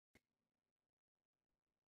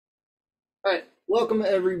All right, welcome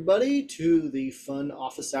everybody to the fun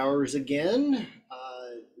office hours again,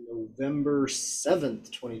 November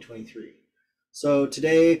 7th, 2023. So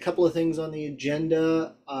today, a couple of things on the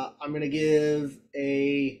agenda. I'm going to give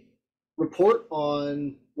a report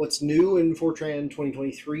on what's new in Fortran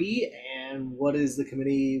 2023 and what is the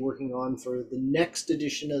committee working on for the next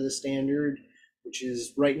edition of the standard, which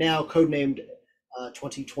is right now codenamed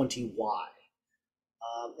 2020Y.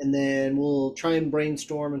 And then we'll try and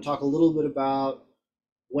brainstorm and talk a little bit about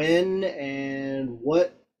when and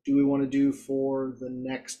what do we want to do for the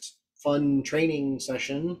next fun training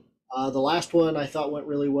session. The last one I thought went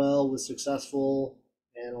really well, was successful,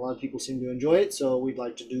 and a lot of people seem to enjoy it, so we'd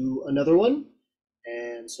like to do another one.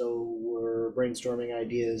 And so we're brainstorming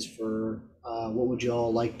ideas for what would you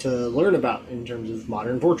all like to learn about in terms of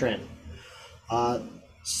modern Fortran. Uh,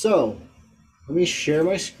 so let me share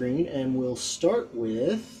my screen and we'll start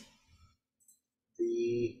with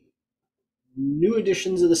the new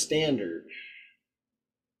editions of the standard.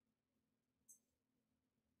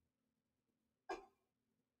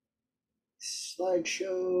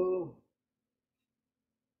 Slideshow.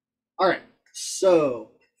 All right,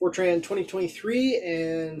 so Fortran 2023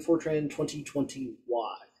 and Fortran 2020Y.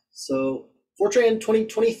 So Fortran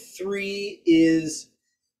 2023 is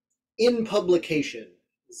in publication.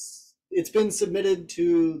 It's been submitted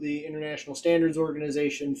to the International Standards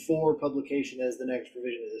Organization for publication as the next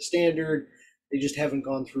revision of the standard. They just haven't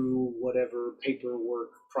gone through whatever paperwork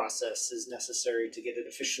process is necessary to get it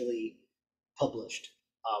officially published.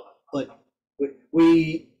 But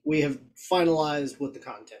we have finalized what the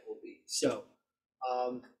content will be. So,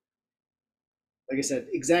 um, like I said,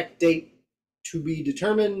 exact date to be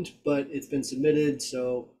determined, but it's been submitted.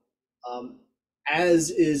 So, as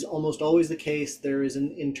is almost always the case, there is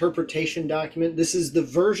an interpretation document. This is the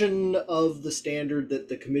version of the standard that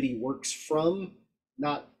the committee works from.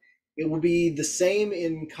 Not, it will be the same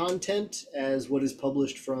in content as what is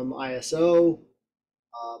published from ISO,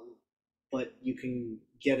 but you can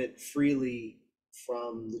get it freely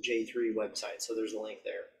from the J3 website. So there's a link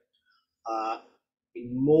there. A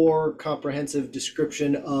more comprehensive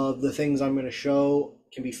description of the things I'm going to show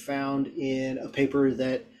can be found in a paper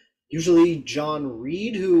that usually John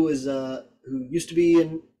Reed, who used to be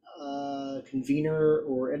an convener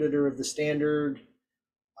or editor of the standard,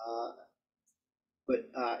 but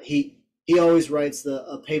he always writes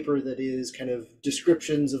a paper that is kind of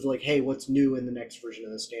descriptions of like, hey, what's new in the next version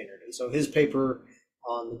of the standard. And so his paper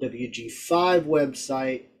on the WG5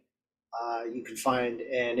 website you can find,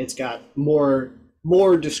 and it's got more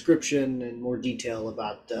description and more detail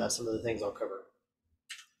about some of the things I'll cover.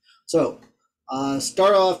 So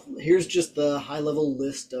start off, here's just the high level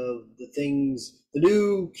list of the things, the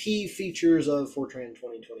new key features of Fortran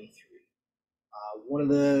 2023. One of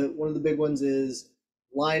the big ones is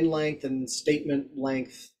line length and statement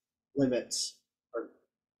length limits are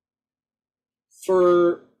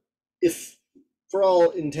for if for all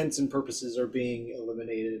intents and purposes are being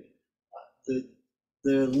eliminated. The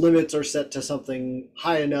the limits are set to something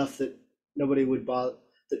high enough that nobody would bother.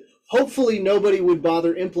 That hopefully nobody would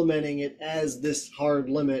bother implementing it as this hard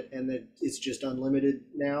limit, and that it's just unlimited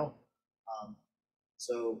now.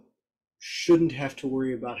 So shouldn't have to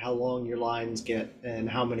worry about how long your lines get and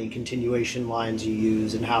how many continuation lines you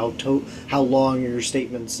use and how long your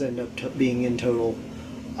statements end up being in total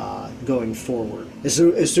going forward. As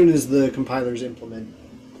soon as the compilers implement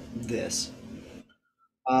this.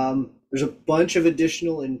 There's a bunch of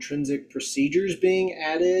additional intrinsic procedures being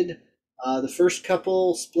added. The first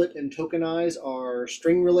couple, split and tokenize, are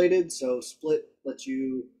string related. So split lets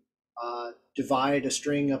you divide a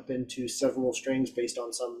string up into several strings based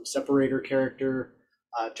on some separator character.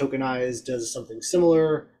 Tokenize does something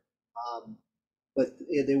similar, but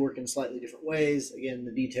they work in slightly different ways. Again,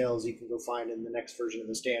 the details you can go find in the next version of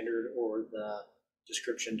the standard or the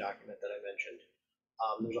description document that I mentioned.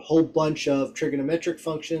 There's a whole bunch of trigonometric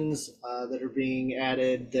functions that are being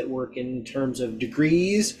added that work in terms of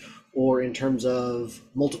degrees or in terms of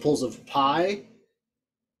multiples of pi,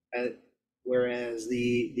 whereas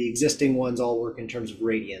the existing ones all work in terms of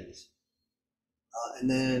radians. And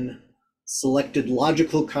then selected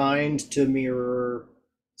logical kind to mirror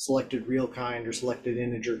selected real kind or selected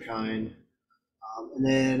integer kind. And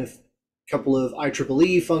then a couple of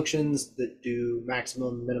IEEE functions that do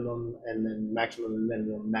maximum, minimum, and then maximum and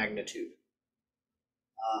minimum magnitude.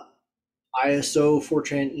 ISO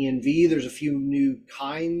Fortran ENV, there's a few new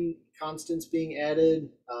kind constants being added,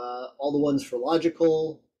 all the ones for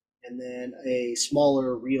logical, and then a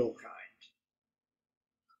smaller real kind.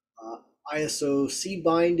 ISO C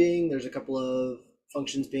binding, there's a couple of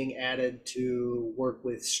functions being added to work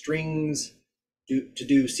with strings to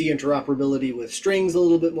do C interoperability with strings a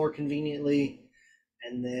little bit more conveniently.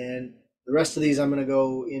 And then the rest of these I'm going to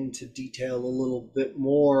go into detail a little bit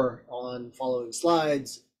more on following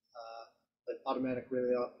slides. But automatic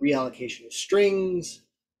reallocation of strings,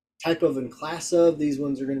 type of and class of, these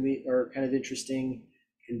ones are kind of interesting.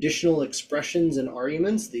 Conditional expressions and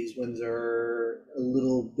arguments, these ones are a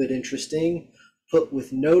little bit interesting. Put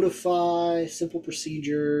with notify, simple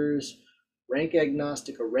procedures, rank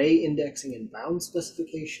agnostic array indexing and bound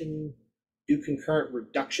specification, do concurrent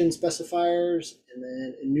reduction specifiers, and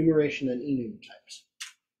then enumeration and enum types.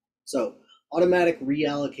 So automatic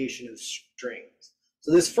reallocation of strings.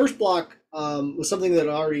 So this first block was something that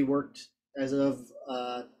already worked as of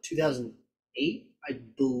 2008, I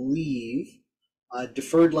believe.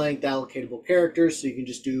 Deferred length allocatable characters, so you can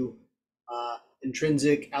just do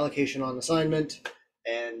intrinsic allocation on assignment,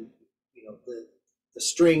 and the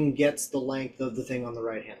string gets the length of the thing on the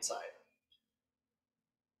right hand side.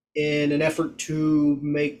 In an effort to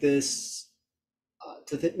make this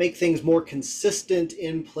make things more consistent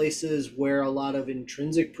in places where a lot of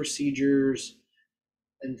intrinsic procedures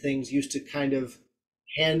and things used to kind of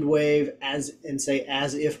hand wave and say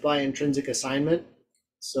as if by intrinsic assignment.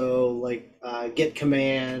 So like get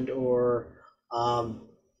command, or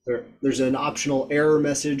there's an optional error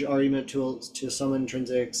message argument to some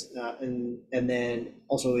intrinsics, and then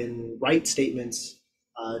also in write statements,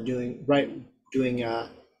 doing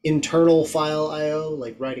internal file IO,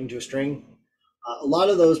 like writing to a string. A lot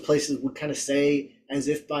of those places would kind of say as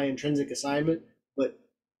if by intrinsic assignment, but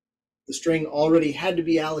the string already had to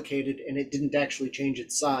be allocated and it didn't actually change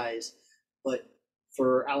its size. But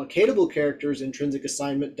for allocatable characters, intrinsic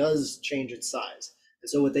assignment does change its size. And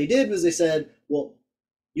so what they did was they said, well,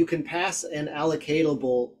 you can pass an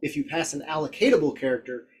allocatable, if you pass an allocatable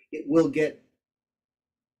character, it will get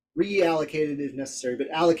reallocated if necessary, but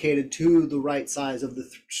allocated to the right size of the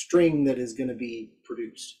string that is going to be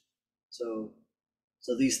produced. So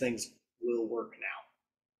these things will work now.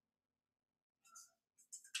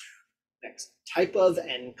 Next, type of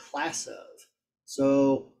and class of.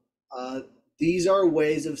 So these are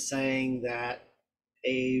ways of saying that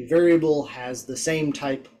a variable has the same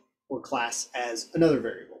type or class as another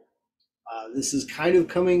variable. This is kind of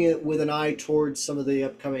coming with an eye towards some of the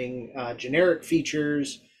upcoming generic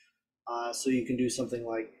features. So you can do something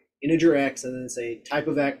like integer x and then say type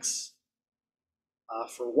of x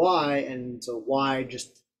for y, and so y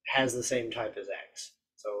just has the same type as x.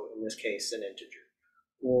 So in this case, an integer.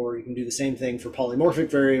 Or you can do the same thing for polymorphic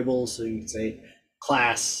variables. So you can say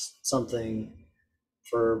class something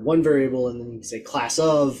for one variable, and then you can say class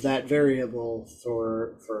of that variable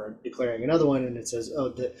for declaring another one, and it says, oh,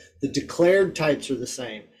 the declared types are the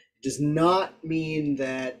same. It does not mean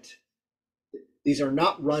that these are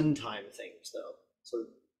not runtime things, though. So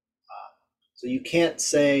you can't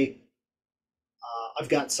say, I've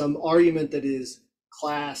got some argument that is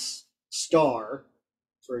class star,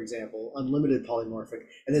 for example, unlimited polymorphic,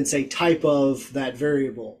 and then say type of that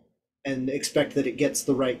variable and expect that it gets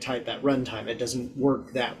the right type at runtime. It doesn't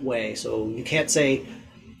work that way. So you can't say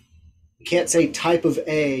type of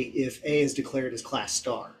A if A is declared as class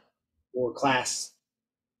star, or class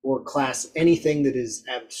anything that is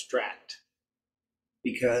abstract,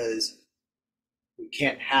 because you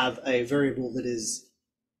can't have a variable that is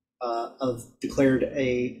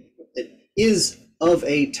that is of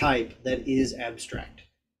a type that is abstract.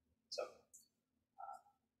 So,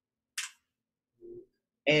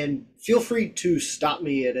 and feel free to stop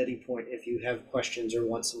me at any point if you have questions or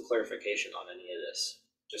want some clarification on any of this.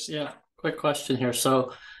 Yeah, quick question here.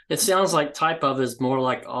 So it sounds like type of is more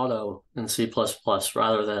like auto in C++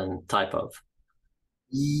 rather than type of.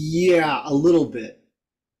 Yeah, a little bit.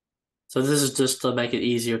 So this is just to make it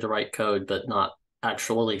easier to write code, but not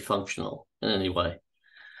actually functional in any way.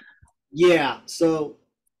 Yeah, so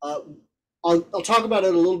I'll talk about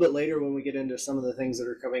it a little bit later when we get into some of the things that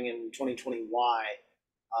are coming in 2020Y.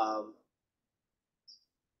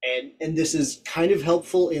 And this is kind of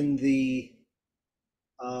helpful in the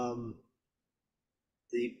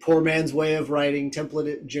poor man's way of writing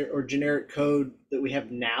template or generic code that we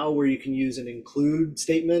have now, where you can use an include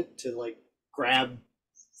statement to like grab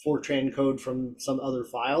Fortran code from some other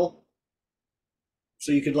file.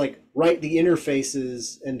 So you could like write the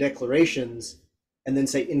interfaces and declarations and then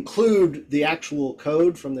say include the actual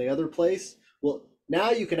code from the other place. Well, now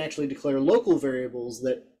you can actually declare local variables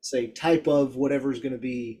that say type of whatever is going to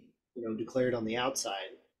be declared on the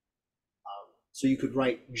outside. So you could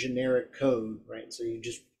write generic code, right? So you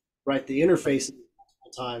just write the interface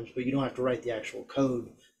multiple times, but you don't have to write the actual code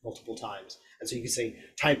multiple times. And so you can say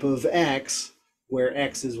type of X where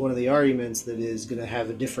X is one of the arguments that is going to have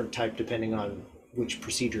a different type depending on which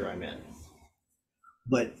procedure I'm in.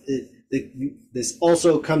 But this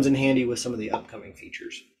also comes in handy with some of the upcoming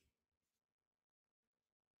features.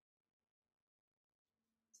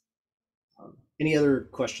 Any other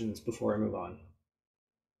questions before I move on?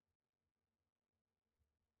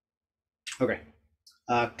 Okay.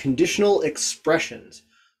 Conditional expressions.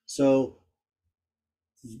 So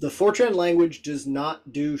the Fortran language does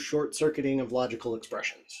not do short circuiting of logical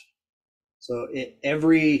expressions. So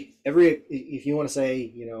every if you want to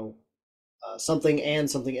say something and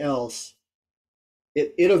something else,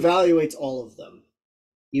 it evaluates all of them,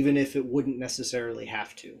 even if it wouldn't necessarily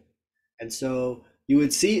have to. And so you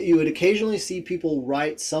would occasionally see people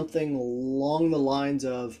write something along the lines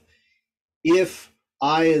of, if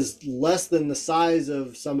I is less than the size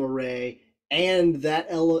of some array and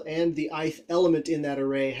the ith element in that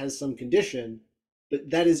array has some condition, but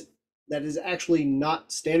that is actually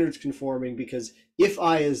not standards conforming, because if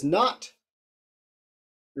I is not,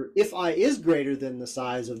 or if I is greater than the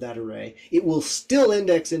size of that array, it will still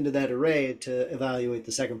index into that array to evaluate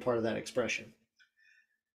the second part of that expression.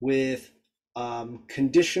 With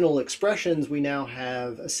conditional expressions, we now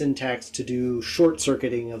have a syntax to do short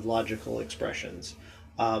circuiting of logical expressions.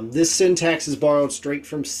 This syntax is borrowed straight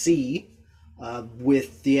from C,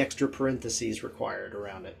 with the extra parentheses required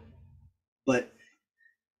around it. But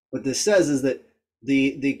what this says is that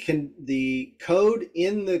the code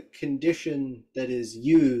in the condition that is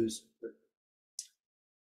used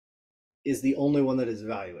is the only one that is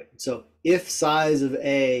evaluated. So if size of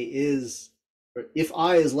A is, or if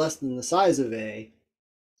I is less than the size of A,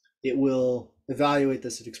 it will evaluate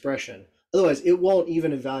this expression. Otherwise, it won't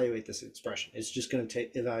even evaluate this expression. It's just going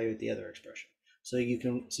to evaluate the other expression. So you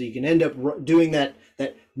can end up doing that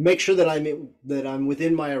make sure that I'm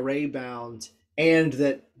within my array bounds, and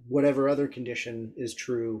that whatever other condition is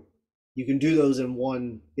true, you can do those in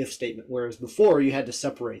one if statement. Whereas before you had to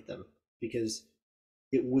separate them, because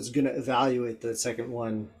it was going to evaluate the second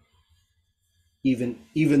one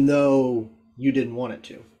even though you didn't want it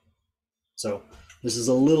to. So this is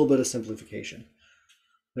a little bit of simplification.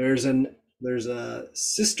 There's a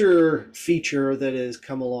sister feature that has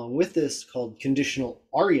come along with this called conditional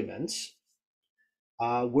arguments,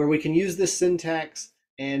 where we can use this syntax,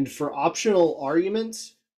 and for optional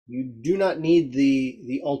arguments, you do not need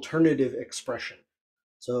the alternative expression.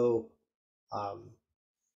 So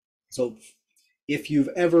if you've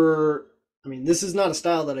ever, this is not a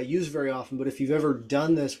style that I use very often, but if you've ever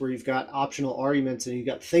done this where you've got optional arguments and you've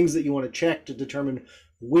got things that you want to check to determine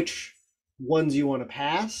which ones you want to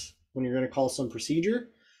pass when you're going to call some procedure,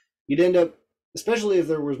 you'd end up, especially if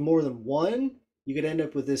there was more than one, you could end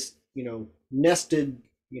up with this, nested,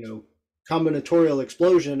 combinatorial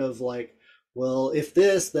explosion of like, well, if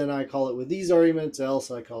this, then I call it with these arguments,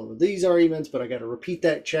 else I call it with these arguments, but I got to repeat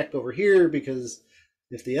that check over here because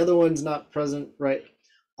if the other one's not present, right?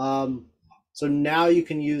 So now you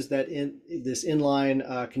can use this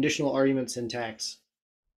inline conditional argument syntax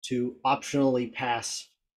to optionally pass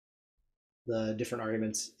the different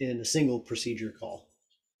arguments in a single procedure call.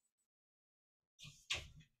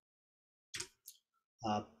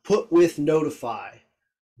 Put with notify.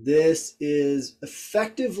 This is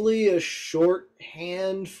effectively a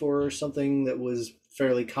shorthand for something that was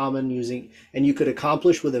fairly common using, and you could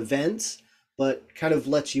accomplish with events, but kind of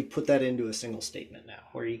lets you put that into a single statement now,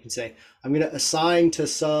 where you can say, I'm going to assign to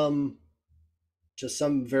some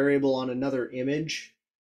variable on another image.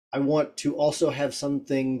 I want to also have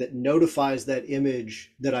something that notifies that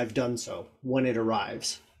image that I've done so when it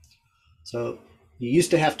arrives. So you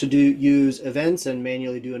used to have to use events and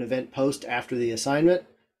manually do an event post after the assignment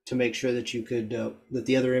to make sure that you could that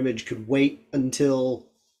the other image could wait until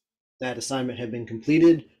that assignment had been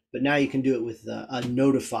completed. But now you can do it with a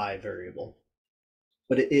notify variable.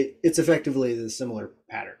 But it's effectively the similar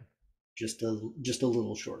pattern, just a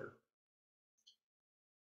little shorter.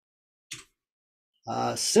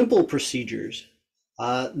 Simple procedures.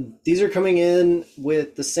 These are coming in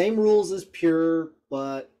with the same rules as pure,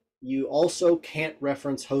 but you also can't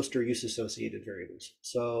reference host or use associated variables.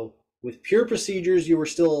 So with pure procedures, you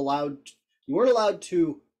weren't allowed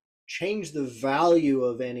to change the value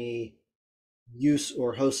of any use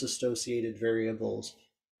or host associated variables,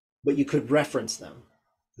 but you could reference them.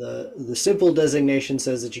 The simple designation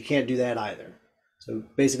says that you can't do that either. So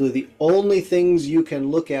basically the only things you can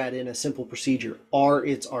look at in a simple procedure are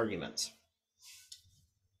its arguments.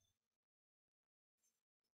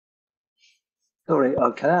 Sorry,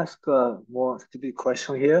 can I ask a more specific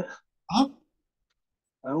question here? Huh?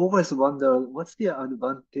 I always wonder what's the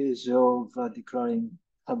advantage of declaring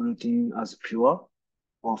subroutine as pure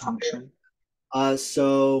or function?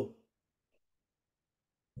 So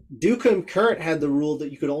do concurrent had the rule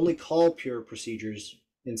that you could only call pure procedures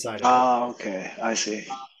inside of it. Ah, okay, I see.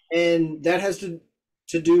 And that has to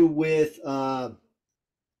do with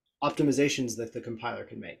optimizations that the compiler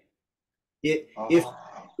can make.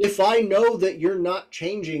 If I know that you're not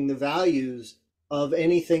changing the values of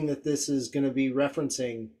anything that this is going to be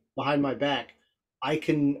referencing behind my back, I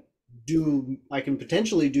can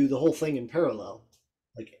potentially do the whole thing in parallel.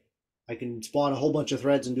 Like I can spawn a whole bunch of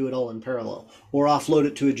threads and do it all in parallel, or offload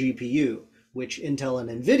it to a GPU, which Intel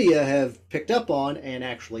and Nvidia have picked up on and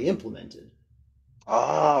actually implemented.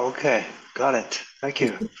 Ah, okay, got it. Thank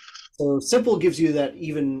you. So simple gives you that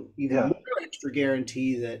even Yeah. more extra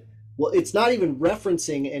guarantee that, well, it's not even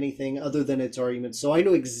referencing anything other than its arguments. So I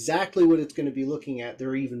know exactly what it's going to be looking at. There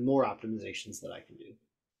are even more optimizations that I can do.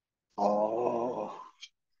 Oh,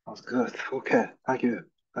 sounds good. Okay, thank you.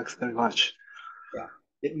 Thanks very much. Yeah.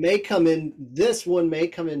 It may come in, this one may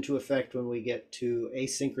come into effect when we get to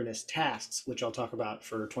asynchronous tasks, which I'll talk about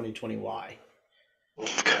for 2020Y.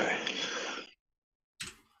 Okay.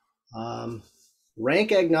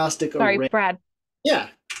 Rank agnostic Sorry, array. Brad. Yeah.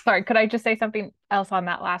 Sorry, could I just say something else on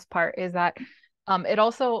that last part? Is that it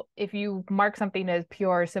also, if you mark something as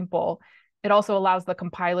pure or simple, it also allows the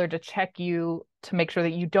compiler to check you to make sure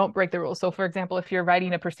that you don't break the rules. So for example, if you're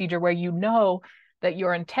writing a procedure where you know that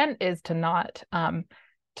your intent is to not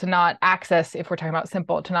access, if we're talking about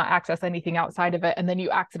simple, to not access anything outside of it, and then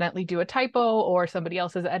you accidentally do a typo or somebody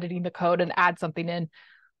else is editing the code and add something in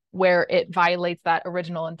where it violates that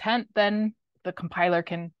original intent, then the compiler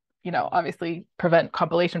can, obviously prevent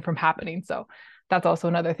compilation from happening. So that's also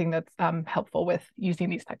another thing that's helpful with using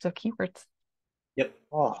these types of keywords. Yep.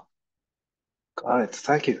 Oh, got it.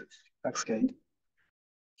 Thank you. Thanks, Kate.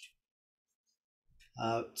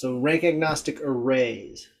 So rank agnostic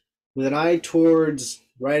arrays with an eye towards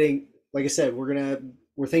writing. Like I said,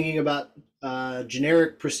 we're thinking about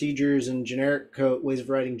generic procedures and generic code, ways of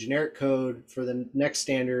writing generic code for the next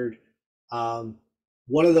standard.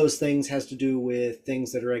 One of those things has to do with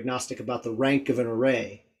things that are agnostic about the rank of an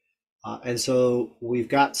array. And so we've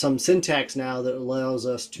got some syntax now that allows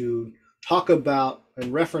us to talk about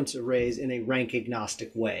and reference arrays in a rank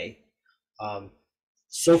agnostic way.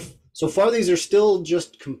 So far, these are still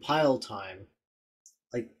just compile time.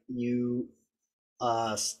 Like you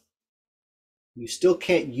still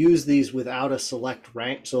can't use these without a select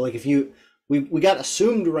rank. So like if we got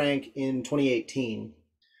assumed rank in 2018,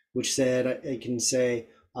 which said I can say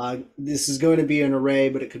this is going to be an array,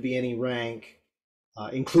 but it could be any rank,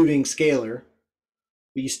 including scalar.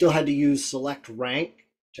 But you still had to use select rank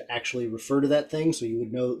to actually refer to that thing, so you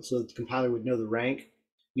would know, so the compiler would know the rank.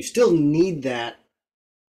 You still need that,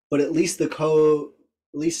 but at least the code,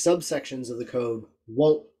 at least subsections of the code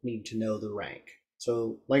won't need to know the rank.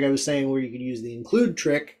 So like I was saying, where you could use the include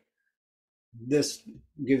trick, this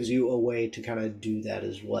gives you a way to kind of do that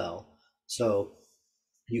as well. So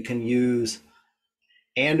you can use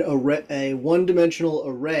a one-dimensional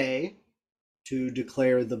array to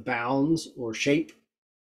declare the bounds or shape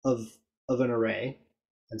of an array.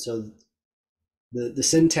 And so the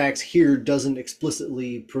syntax here doesn't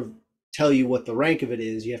explicitly tell you what the rank of it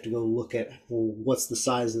is. You have to go look at, well, what's the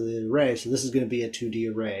size of the array. So this is going to be a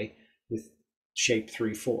 2D array with shape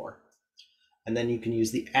 3, 4. And then you can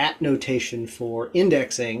use the at notation for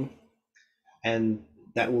indexing, and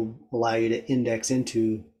that will allow you to index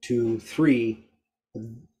into 2, 3.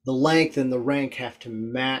 The length and the rank have to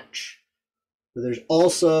match. But there's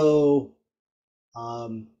also,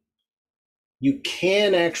 you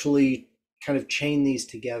can actually kind of chain these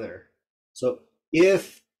together. So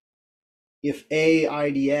if A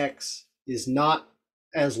IDX is not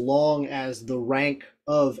as long as the rank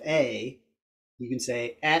of A, you can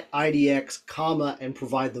say at IDX, comma, and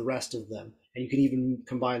provide the rest of them. And you can even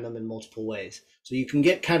combine them in multiple ways. So you can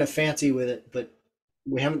get kind of fancy with it, but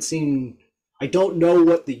we haven't seen, I don't know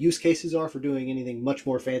what the use cases are for doing anything much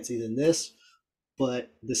more fancy than this,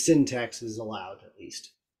 but the syntax is allowed at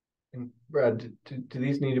least. And Brad, do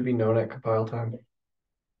these need to be known at compile time?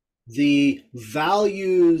 The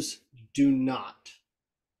values do not,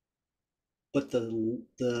 but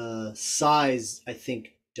the size, I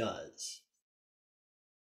think, does.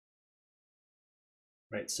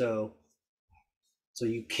 Right, so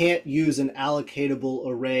you can't use an allocatable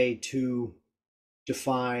array to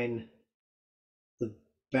define the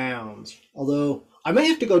bounds. Although I may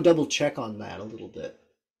have to go double check on that a little bit.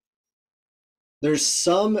 There's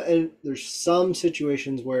some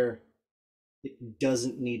situations where it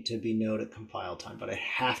doesn't need to be known at compile time, but I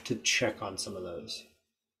have to check on some of those.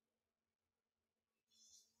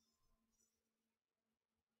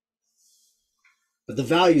 But the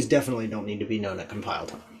values definitely don't need to be known at compile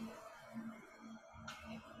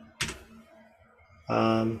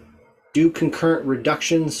time. Do concurrent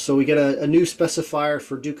reductions. So we get a new specifier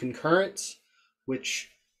for do concurrents, which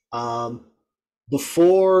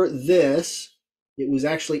before this, it was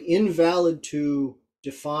actually invalid to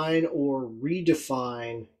define or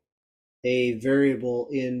redefine a variable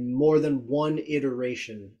in more than one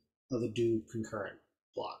iteration of a do concurrent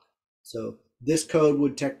block. So this code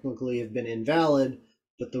would technically have been invalid,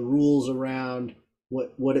 but the rules around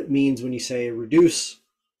what it means when you say reduce.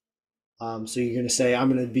 So you're going to say,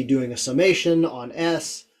 I'm going to be doing a summation on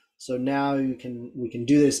S. So now we can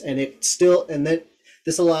do this, and then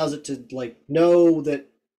this allows it to like know that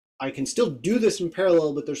I can still do this in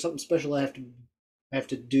parallel, but there's something special I have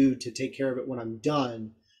to do to take care of it when I'm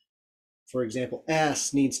done. For example,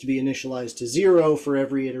 S needs to be initialized to 0 for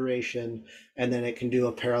every iteration, and then it can do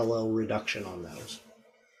a parallel reduction on those.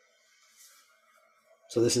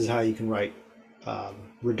 So this is how you can write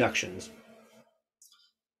reductions.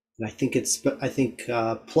 And I think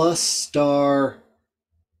plus, star,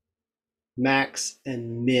 max,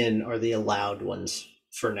 and min are the allowed ones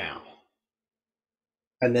for now.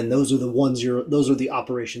 And then those are the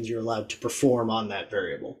operations you're allowed to perform on that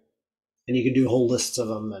variable. And you can do whole lists of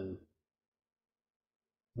them and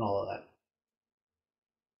all of that.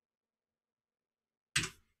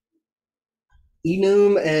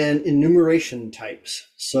 Enum and enumeration types.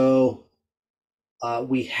 So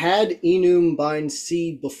we had enum bind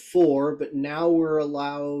C before, but now we're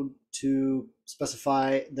allowed to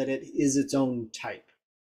specify that it is its own type.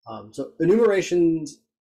 So enumerations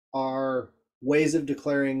are ways of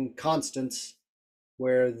declaring constants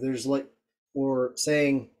where there's or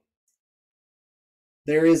saying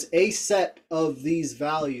there is a set of these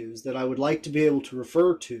values that I would like to be able to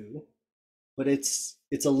refer to, but it's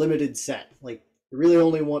a limited set. Like I really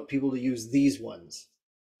only want people to use these ones.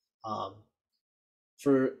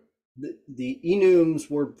 For the enums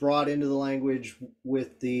were brought into the language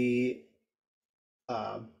with the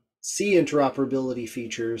C interoperability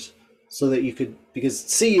features, so that you could, because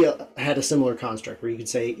C had a similar construct where you could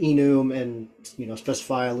say enum and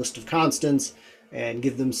specify a list of constants and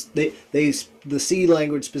give them the C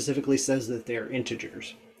language specifically says that they're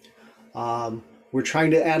integers. We're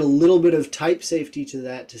trying to add a little bit of type safety to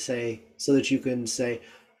that to say, so that you can say,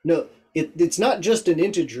 no, it's not just an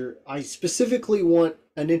integer. I specifically want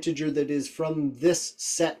an integer that is from this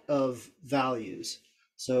set of values.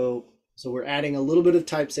 So we're adding a little bit of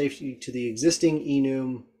type safety to the existing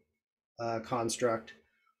enum construct.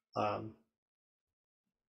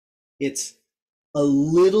 It's a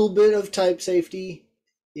little bit of type safety.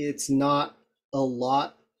 It's not a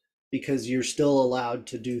lot, because you're still allowed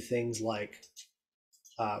to do things like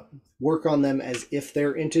work on them as if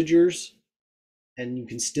they're integers, and you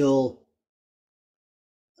can still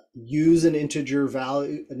use an integer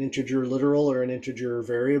value, an integer literal or an integer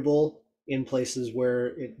variable in places where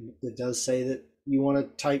it does say that you want to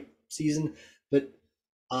type season, but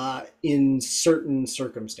in certain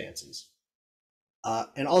circumstances.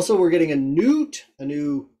 And also we're getting a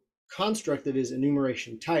new construct that is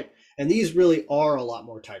enumeration type, and these really are a lot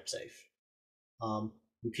more type safe.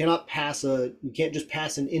 You can't just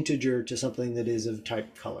pass an integer to something that is of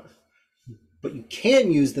type color, but you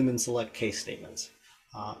can use them in select case statements.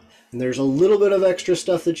 And there's a little bit of extra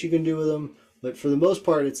stuff that you can do with them, but for the most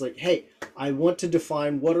part, it's like, hey, I want to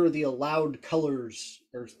define what are the allowed colors,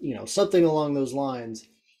 or something along those lines.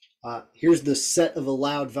 Here's the set of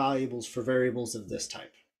allowed variables for variables of this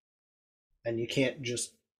type. And you can't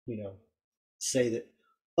just, say that,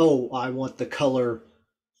 oh, I want the color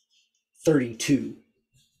 32,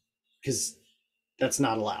 because that's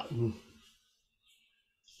not allowed.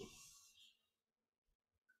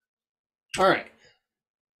 All right.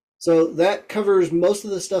 So that covers most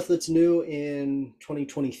of the stuff that's new in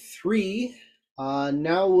 2023.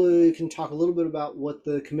 Now we can talk a little bit about what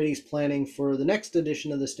the committee's planning for the next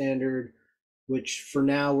edition of the standard, which for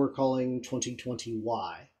now we're calling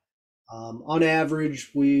 2020Y. On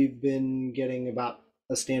average, we've been getting about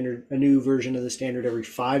a new version of the standard every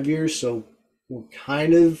 5 years, so we're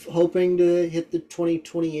kind of hoping to hit the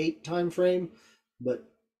 2028 timeframe, but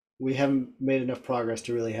we haven't made enough progress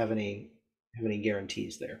to really have any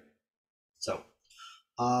guarantees there. So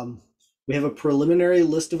we have a preliminary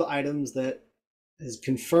list of items that is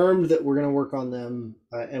confirmed that we're going to work on them,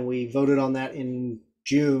 and we voted on that in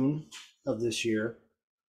June of this year.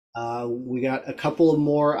 We got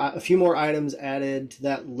a few more items added to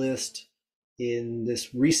that list in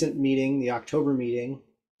this recent meeting, the October meeting,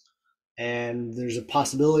 and there's a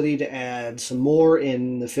possibility to add some more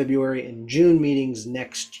in the February and June meetings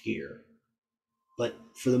next year. but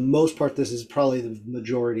for the most part, this is probably the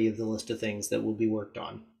majority of the list of things that will be worked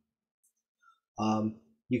on.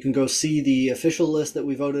 You can go see the official list that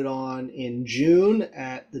we voted on in June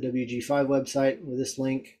at the WG5 website with this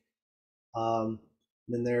link. Then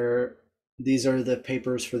these are the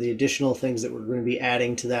papers for the additional things that we're going to be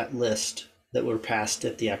adding to that list that were passed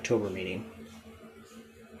at the October meeting.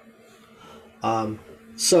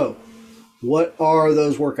 So what are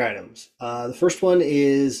those work items? The first one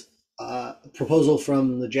is a proposal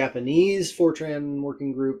from the Japanese Fortran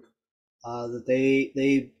working group that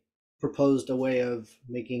they proposed a way of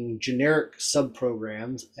making generic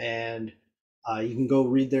subprograms, and you can go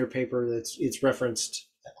read their paper. It's referenced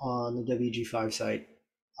on the WG5 site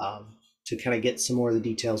to kind of get some more of the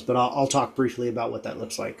details, but I'll talk briefly about what that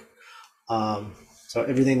looks like. So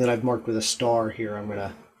everything that I've marked with a star here, I'm going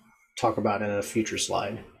to talk about in a future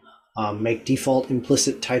slide. Make default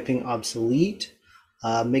implicit typing obsolete.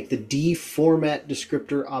 Make the D format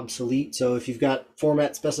descriptor obsolete. So if you've got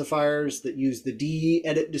format specifiers that use the D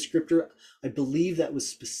edit descriptor, I believe that was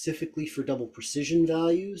specifically for double precision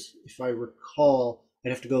values. If I recall, I'd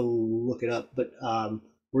have to go look it up, but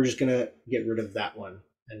we're just going to get rid of that one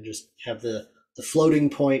and just have the floating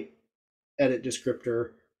point edit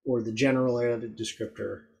descriptor or the general edit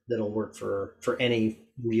descriptor that'll work for any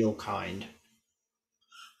real kind.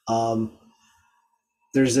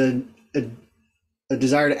 There's a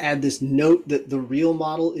desire to add this note that the real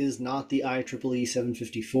model is not the IEEE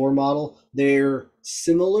 754 model. They're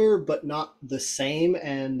similar, but not the same.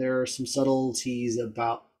 And there are some subtleties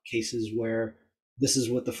about cases where this is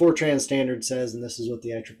what the Fortran standard says, and this is what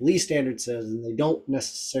the IEEE standard says, and they don't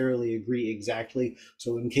necessarily agree exactly.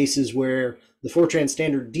 So in cases where the Fortran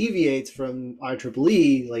standard deviates from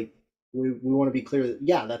IEEE, like we want to be clear that,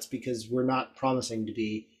 yeah, that's because we're not promising to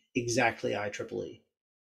be exactly IEEE.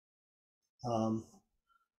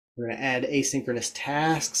 We're going to add asynchronous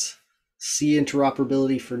tasks, C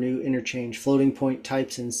interoperability for new interchange floating point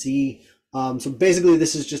types in C. So basically,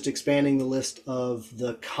 this is just expanding the list of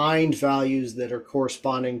the kind values that are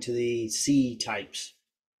corresponding to the C types.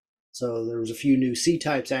 So there was a few new C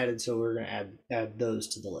types added, so we're going to add those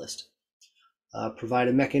to the list. Provide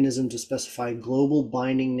a mechanism to specify global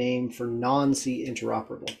binding name for non-C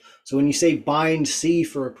interoperable. So when you say bind C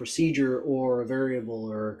for a procedure or a variable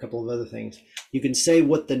or a couple of other things, you can say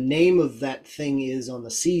what the name of that thing is on the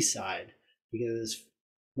C side, because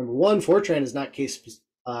number one, Fortran is not case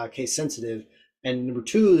sensitive, and number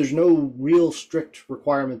two, there's no real strict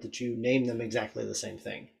requirement that you name them exactly the same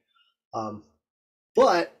thing.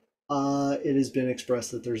 But it has been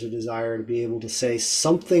expressed that there's a desire to be able to say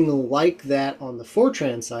something like that on the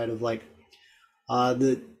Fortran side of like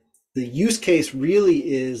the use case really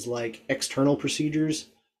is like external procedures.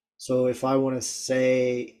 So if I want to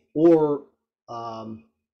say module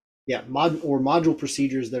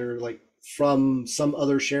procedures that are like from some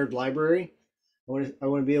other shared library, I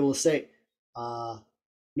want to be able to say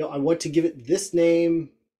no, I want to give it this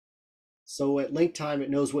name. So at link time, it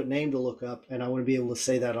knows what name to look up, and I want to be able to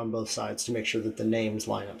say that on both sides to make sure that the names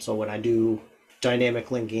line up. So when I do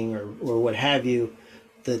dynamic linking or what have you,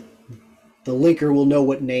 the linker will know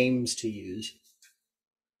what names to use.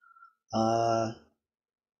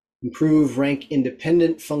 Improve rank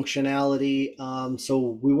independent functionality.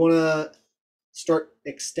 So we want to start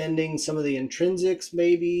extending some of the intrinsics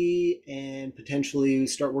maybe, and potentially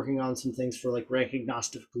start working on some things for like rank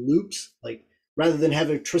agnostic loops, like rather than have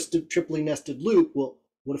a triply nested loop, well,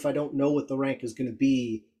 what if I don't know what the rank is going to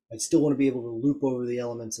be? I'd still want to be able to loop over the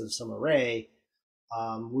elements of some array.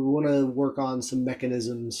 We want to work on some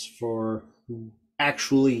mechanisms for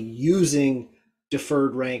actually using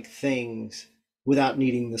deferred rank things without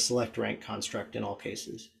needing the select rank construct in all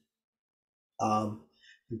cases.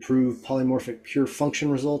 Improve polymorphic pure function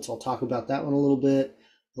results. I'll talk about that one a little bit.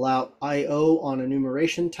 Allow IO on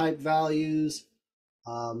enumeration type values.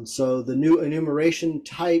 So the new enumeration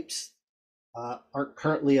types aren't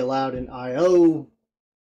currently allowed in IO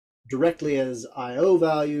directly as IO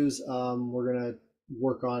values. We're going to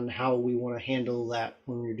work on how we want to handle that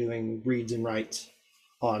when you're doing reads and writes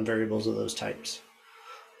on variables of those types.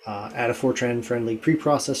 Add a Fortran friendly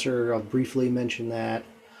preprocessor. I'll briefly mention that.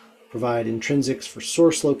 Provide intrinsics for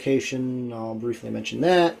source location. I'll briefly mention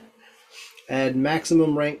that. Add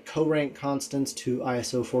maximum rank co-rank constants to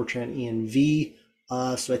ISO Fortran ENV.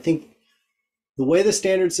 So I think the way the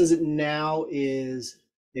standard says it now is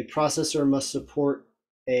a processor must support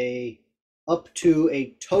up to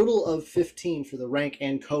a total of 15 for the rank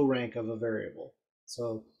and co-rank of a variable.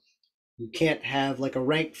 So you can't have like a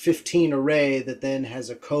rank 15 array that then has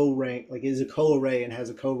a co-rank, like is a co-array and has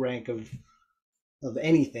a co-rank of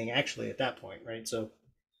anything actually at that point, right? So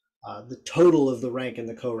The total of the rank and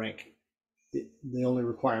the co-rank, the only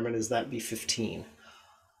requirement is that be 15.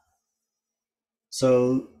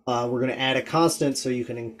 So we're going to add a constant so you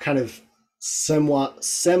can kind of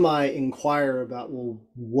semi-inquire about, well,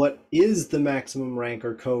 what is the maximum rank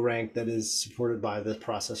or co-rank that is supported by the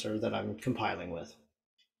processor that I'm compiling with.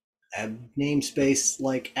 Add namespace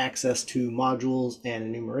like access to modules and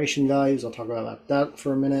enumeration values. I'll talk about that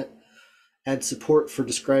for a minute. Add support for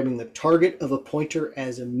describing the target of a pointer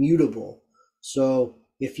as immutable. So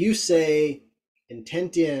if you say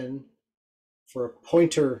intent in for a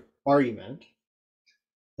pointer argument,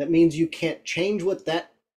 that means you can't change what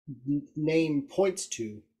that name points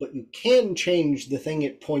to, but you can change the thing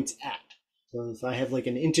it points at. So if I have like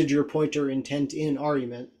an integer pointer intent in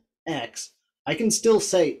argument x, I can still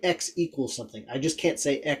say x equals something. I just can't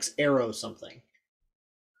say x arrow something.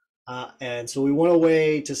 And so we want a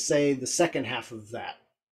way to say the second half of that,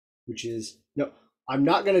 which is, no, I'm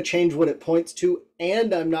not going to change what it points to,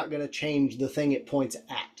 and I'm not going to change the thing it points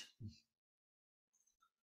at.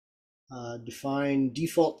 Define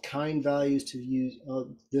default kind values to use.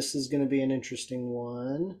 Oh, this is going to be an interesting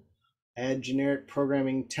one. Add generic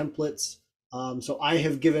programming templates. So I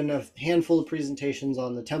have given a handful of presentations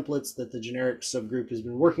on the templates that the generic subgroup has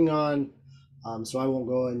been working on. So I won't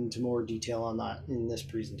go into more detail on that in this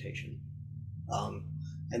presentation.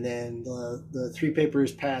 And then the 3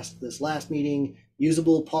 papers passed this last meeting: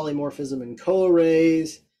 usable polymorphism and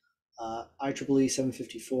co-arrays, IEEE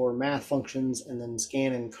 754 math functions, and then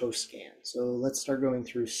scan and co-scan. So let's start going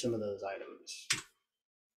through some of those items.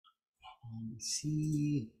 Let's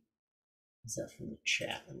see. Is that from the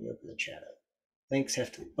chat? Let me open the chat up. Thanks,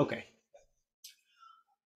 Hefty. Okay.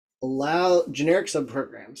 Allow generic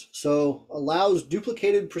subprograms. So allows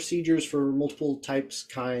duplicated procedures for multiple types,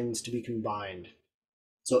 kinds to be combined.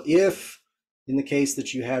 So if, in the case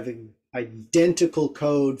that you have identical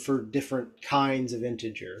code for different kinds of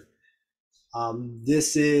integer,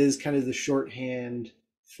 this is kind of the shorthand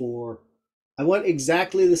for, I want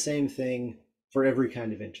exactly the same thing for every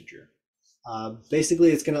kind of integer.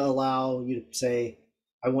 Basically, it's going to allow you to say,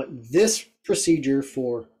 I want this procedure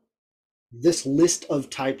for this list of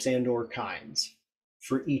types and or kinds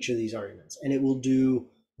for each of these arguments. And it will do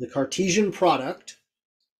the Cartesian product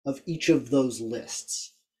of each of those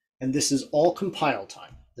lists. And this is all compile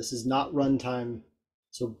time. This is not runtime.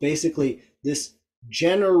 So basically, this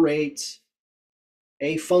generates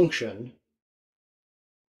a function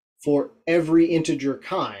for every integer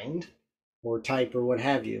kind or type or what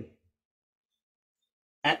have you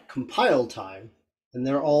at compile time, and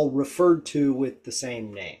they're all referred to with the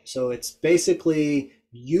same name. So it's basically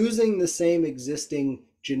using the same existing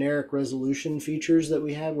generic resolution features that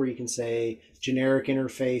we have, where you can say generic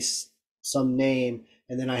interface, some name,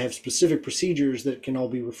 and then I have specific procedures that can all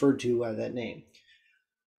be referred to by that name.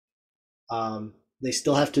 They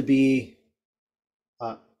still have to be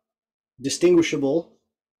distinguishable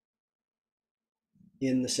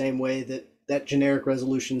in the same way that that generic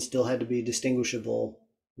resolution still had to be distinguishable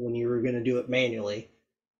when you were going to do it manually.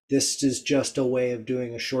 This is just a way of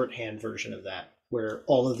doing a shorthand version of that, where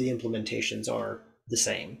all of the implementations are the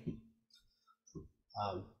same.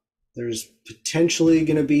 There's potentially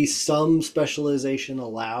going to be some specialization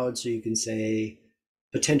allowed, so you can say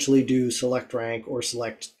potentially do select rank or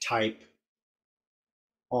select type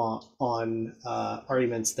on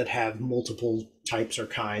arguments that have multiple types or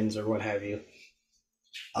kinds or what have you.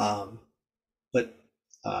 But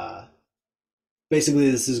basically,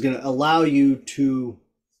 this is going to allow you to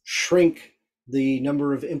shrink the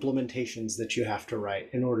number of implementations that you have to write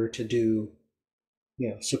in order to do,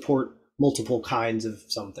 support multiple kinds of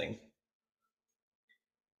something.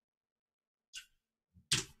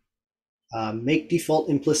 Make default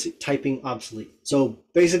implicit typing obsolete. So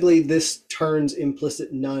basically, this turns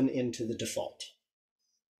implicit none into the default.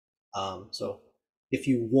 So if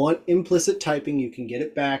you want implicit typing, you can get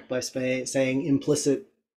it back by saying implicit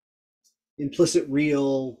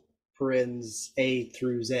real parens A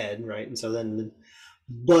through Z, right? And so then,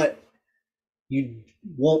 but you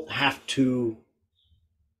won't have to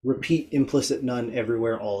repeat implicit none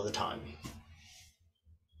everywhere all the time.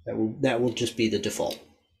 That will just be the default.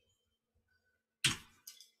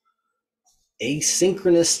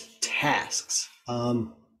 Asynchronous tasks.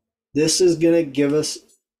 This is going to give us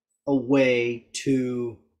a way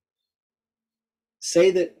to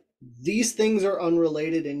say that these things are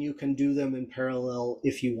unrelated and you can do them in parallel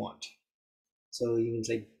if you want. So you can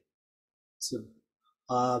say,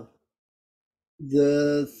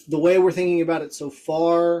 the way we're thinking about it so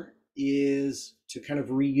far is to kind of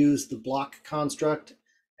reuse the block construct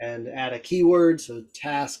and add a keyword. So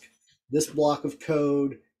task, this block of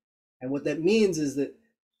code. And what that means is that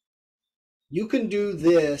you can do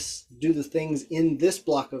this, do the things in this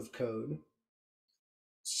block of code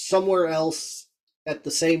somewhere else at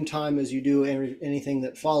the same time as you do anything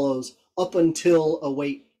that follows, up until a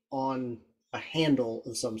wait on a handle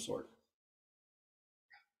of some sort.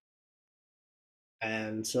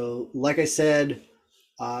 And so, like I said,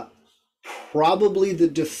 probably the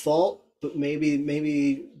default, but maybe it may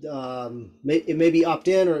be opt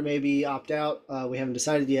in or it may be opt out. We haven't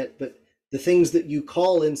decided yet, but the things that you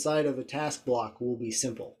call inside of a task block will be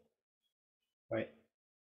simple, right?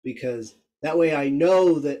 Because that way I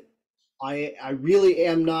know that I really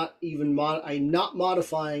am not even I'm not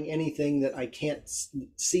modifying anything that I can't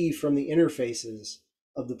see from the interfaces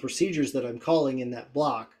of the procedures that I'm calling in that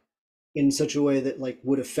block in such a way that like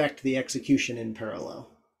would affect the execution in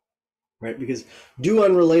parallel, right? Because do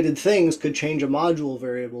unrelated things could change a module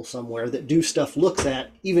variable somewhere that do stuff looks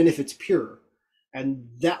at, even if it's pure, and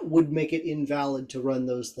that would make it invalid to run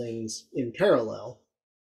those things in parallel.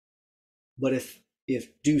 But if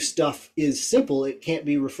do stuff is simple, it can't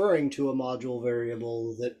be referring to a module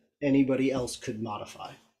variable that anybody else could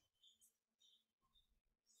modify.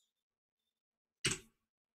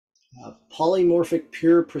 Polymorphic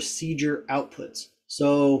pure procedure outputs.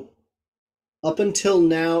 So up until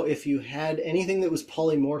now, if you had anything that was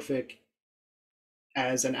polymorphic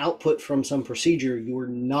as an output from some procedure, you were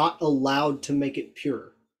not allowed to make it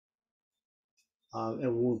pure.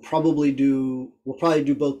 And we'll probably do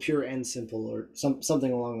both pure and simple, or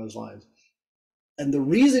something along those lines. And the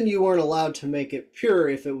reason you weren't allowed to make it pure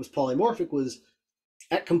if it was polymorphic was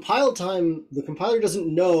at compile time, the compiler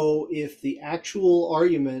doesn't know if the actual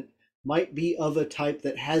argument might be of a type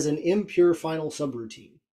that has an impure final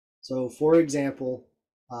subroutine. So for example,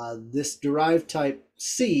 this derived type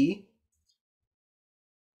C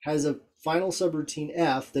has a final subroutine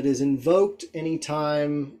F that is invoked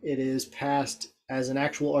anytime it is passed as an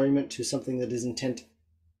actual argument to something that is intent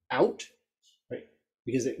out, right?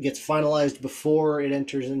 Because it gets finalized before it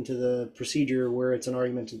enters into the procedure where it's an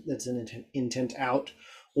argument that's an intent out,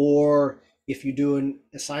 or if you do an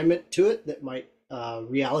assignment to it that might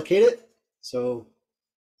reallocate it. So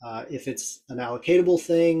if it's an allocatable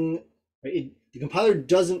thing, the compiler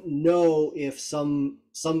doesn't know if some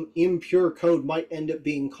impure code might end up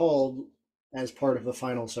being called as part of a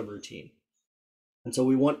final subroutine. And so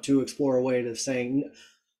we want to explore a way of saying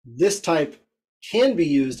this type can be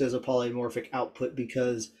used as a polymorphic output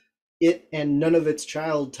because it and none of its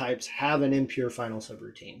child types have an impure final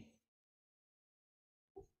subroutine.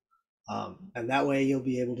 And that way you'll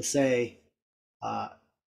be able to say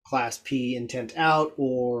class P intent out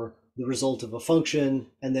or the result of a function,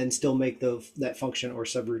 and then still make that function or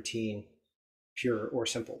subroutine pure or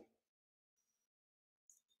simple.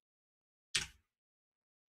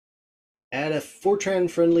 Add a Fortran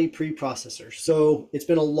friendly preprocessor. So it's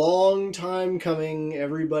been a long time coming.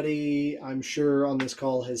 Everybody, I'm sure, on this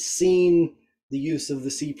call has seen the use of the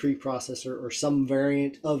C preprocessor or some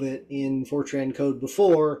variant of it in Fortran code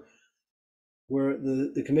before, where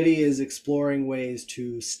the committee is exploring ways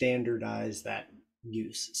to standardize that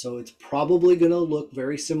use. So it's probably going to look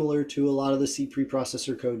very similar to a lot of the C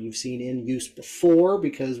preprocessor code you've seen in use before,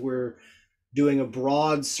 because we're doing a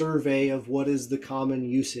broad survey of what is the common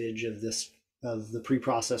usage of the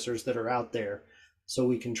preprocessors that are out there, so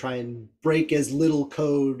we can try and break as little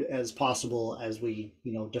code as possible as we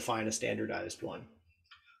define a standardized one.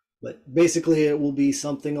 But basically it will be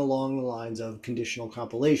something along the lines of conditional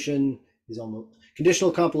compilation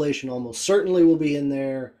almost certainly will be in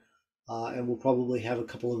there, and we'll probably have a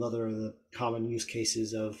couple of other of the common use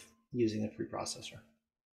cases of using a preprocessor.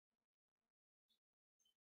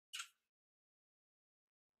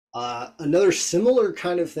 Another similar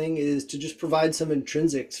kind of thing is to just provide some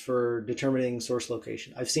intrinsics for determining source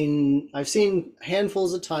location. I've seen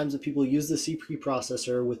handfuls of times that people use the C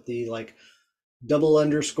preprocessor with the like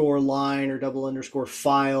 _line or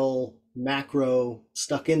 _file macro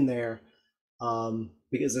stuck in there,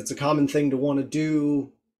 because it's a common thing to want to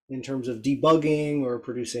do in terms of debugging or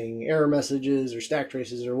producing error messages or stack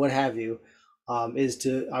traces or what have you.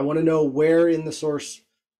 I want to know where in the source,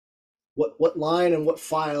 what line and what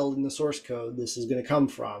file in the source code this is going to come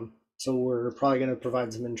from. So we're probably going to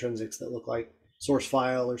provide some intrinsics that look like source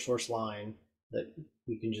file or source line that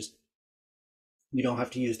you don't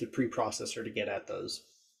have to use the preprocessor to get at those.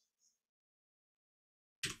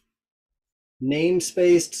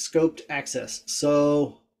 Namespaced scoped access.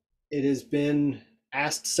 So it has been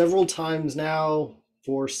asked several times now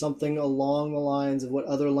for something along the lines of what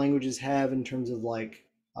other languages have in terms of like,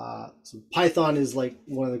 so Python is like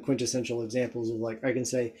one of the quintessential examples of like, I can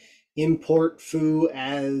say import foo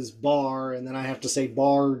as bar, and then I have to say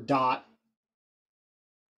bar dot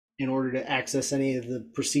in order to access any of the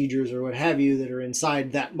procedures or what have you that are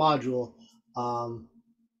inside that module.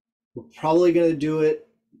 We're probably going to do it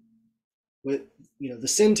with, the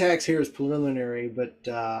syntax here is preliminary, but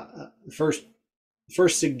the first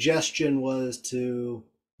suggestion was to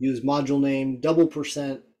use module name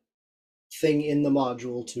 $% thing in the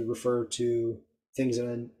module to refer to things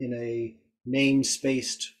in a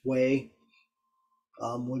namespaced way.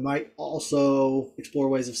 We might also explore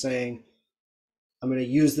ways of saying, I'm going to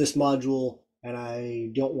use this module and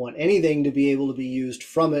I don't want anything to be able to be used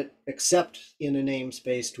from it except in a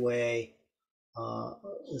namespaced way,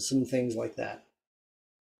 some things like that.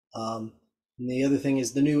 And the other thing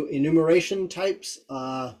is the new enumeration types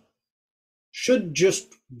should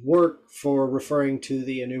just work for referring to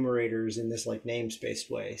the enumerators in this like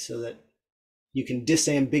namespaced way, so that you can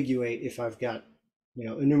disambiguate if I've got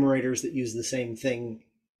enumerators that use the same thing,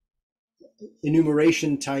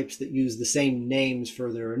 enumeration types that use the same names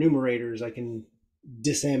for their enumerators. I can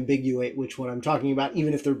disambiguate which one I'm talking about,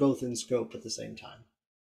 even if they're both in scope at the same time.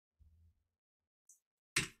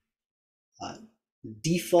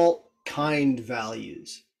 Default kind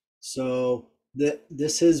values. So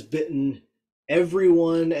this has bitten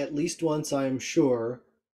everyone at least once, I'm sure,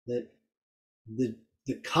 that the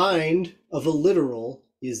kind of a literal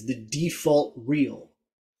is the default real.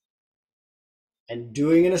 And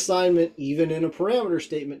doing an assignment, even in a parameter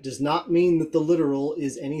statement, does not mean that the literal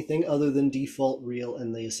is anything other than default real.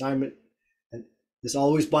 And the assignment, and this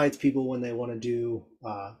always bites people when they want to do,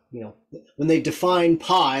 when they define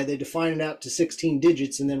pi, they define it out to 16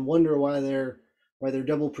 digits and then wonder why their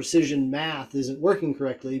double precision math isn't working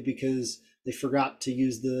correctly, because they forgot to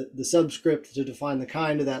use the subscript to define the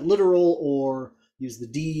kind of that literal, or use the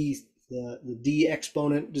d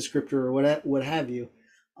exponent descriptor, or what have you.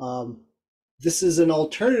 This is an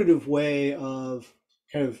alternative way of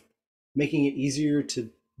kind of making it easier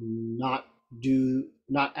to not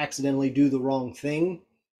accidentally do the wrong thing,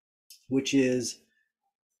 which is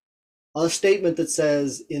a statement that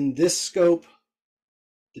says, in this scope,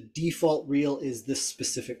 the default real is this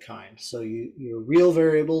specific kind. So your real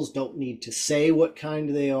variables don't need to say what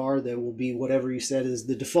kind they are. They will be whatever you said is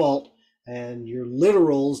the default. And your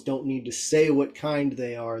literals don't need to say what kind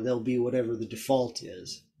they are. They'll be whatever the default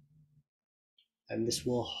is. And this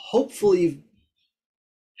will hopefully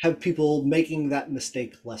have people making that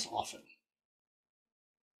mistake less often.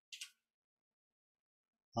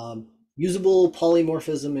 Usable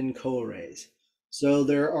polymorphism in coarrays. So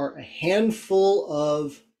there are a handful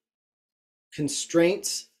of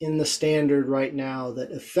constraints in the standard right now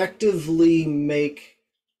that effectively make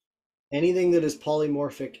anything that is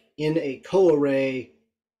polymorphic in a coarray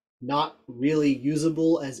not really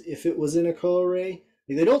usable as if it was in a coarray.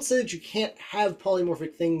 They don't say that you can't have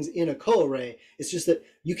polymorphic things in a coarray. It's just that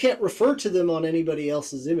you can't refer to them on anybody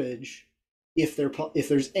else's image if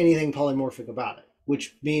there's anything polymorphic about it,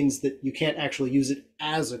 which means that you can't actually use it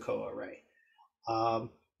as a coarray.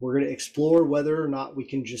 We're going to explore whether or not we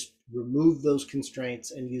can just remove those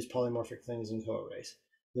constraints and use polymorphic things in coarrays.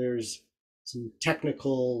 There's some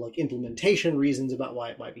technical implementation reasons about why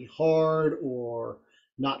it might be hard or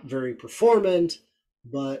not very performant,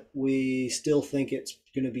 but we still think it's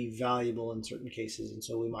going to be valuable in certain cases, and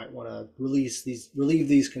so we might want to relieve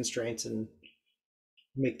these constraints and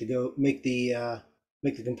make the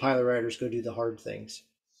compiler writers go do the hard things.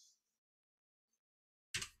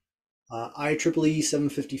 IEEE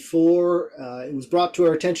 754. It was brought to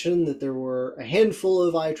our attention that there were a handful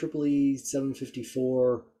of IEEE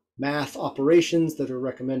 754 math operations that are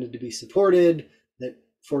recommended to be supported that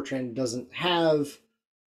Fortran doesn't have.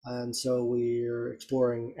 And so we're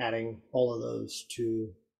exploring adding all of those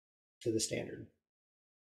to the standard.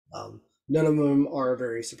 None of them are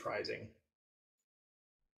very surprising.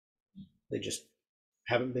 They just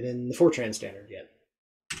haven't been in the Fortran standard yet.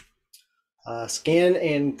 Scan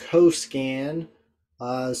and co-scan.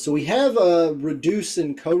 So we have reduce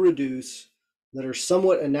and co-reduce that are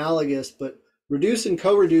somewhat analogous, but reduce and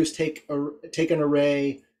co-reduce take an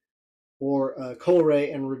array or a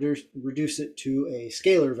co-array and reduce it to a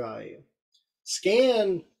scalar value.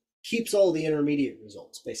 Scan keeps all the intermediate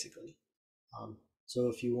results, basically. So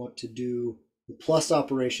if you want to do the plus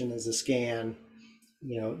operation as a scan,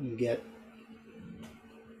 you get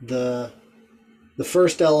the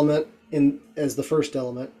first element as the first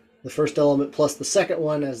element plus the second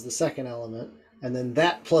one as the second element, and then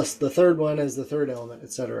that plus the third one as the third element,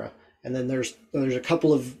 etc. And then there's a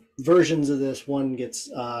couple of versions of this. One gets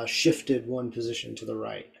shifted one position to the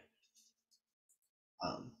right.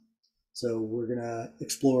 So we're going to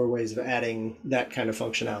explore ways of adding that kind of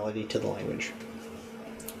functionality to the language.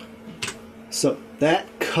 So that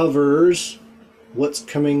covers what's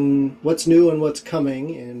coming, what's new and what's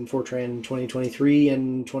coming in Fortran 2023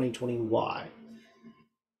 and 2020Y.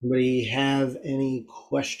 Anybody have any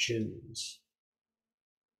questions?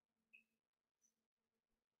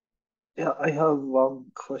 Yeah, I have one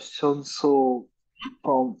question. So,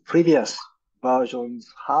 from previous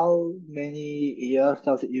versions, how many years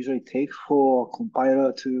does it usually take for a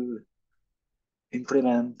compiler to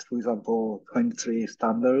implement, for example, 23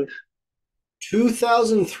 standard?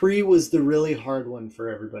 2003 was the really hard one for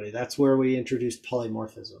everybody. That's where we introduced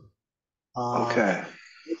polymorphism. Okay.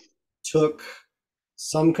 Took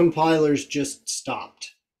some compilers just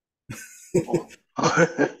stopped.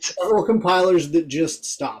 Several compilers that just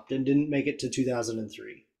stopped and didn't make it to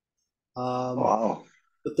 2003. Wow.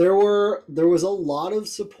 But there was a lot of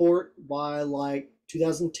support by like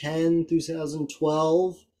 2010,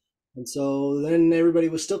 2012. And so then everybody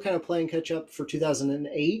was still kind of playing catch up for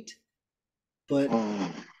 2008. But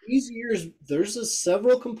these years, there's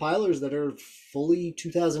several compilers that are fully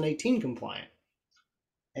 2018 compliant.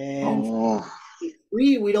 And for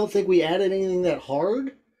three, we don't think we added anything that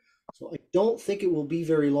hard. So I don't think it will be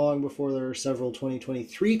very long before there are several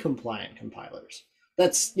 2023 compliant compilers.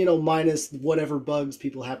 That's, minus whatever bugs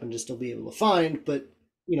people happen to still be able to find, but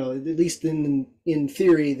at least in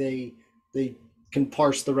theory they can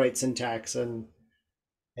parse the right syntax and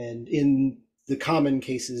in the common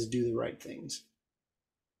cases do the right things.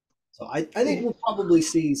 So I think we'll probably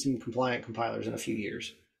see some compliant compilers in a few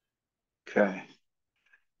years. Okay.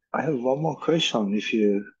 I have one more question if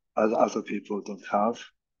you, as other people don't have.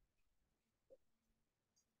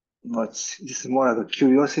 But this is more like a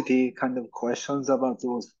curiosity kind of questions about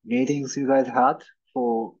those meetings you guys had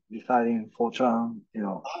for deciding Fortran,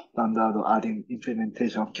 standard or adding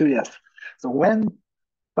implementation. I'm curious. So when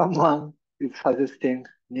someone is suggesting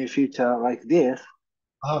new feature like this,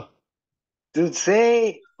 do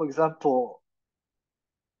they, for example,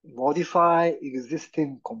 modify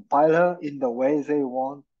existing compiler in the way they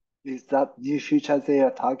want? Is that new feature they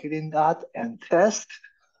are targeting at and test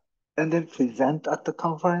and then present at the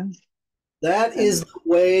conference? That is the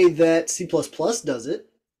way that C++ does it,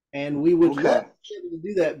 and we would love to be able to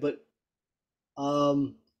do that, but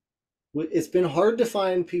it's been hard to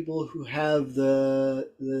find people who have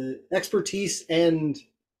the expertise and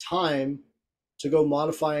time to go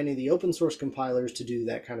modify any of the open source compilers to do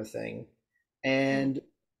that kind of thing. And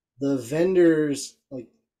the vendors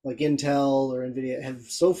like Intel or NVIDIA have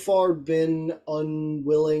so far been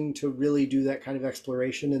unwilling to really do that kind of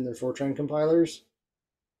exploration in their Fortran compilers.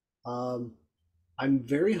 I'm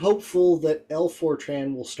very hopeful that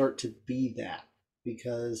L-Fortran will start to be that,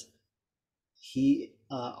 because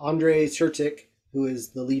Andrei Certik, who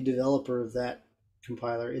is the lead developer of that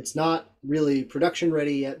compiler, it's not really production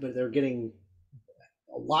ready yet, but they're getting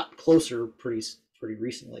a lot closer pretty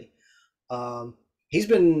recently. He's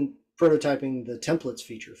been prototyping the templates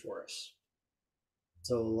feature for us.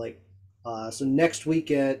 So so next week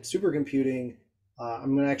at Supercomputing,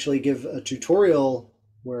 I'm going to actually give a tutorial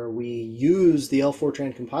where we use the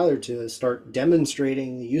L-Fortran compiler to start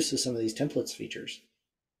demonstrating the use of some of these templates features.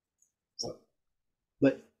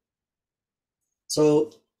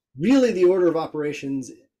 So really the order of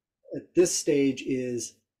operations at this stage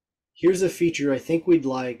is, here's a feature I think we'd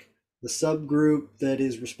like. The subgroup that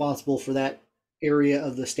is responsible for that area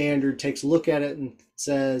of the standard takes a look at it and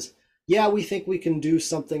says, yeah, we think we can do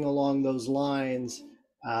something along those lines,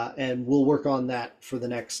 and we'll work on that for the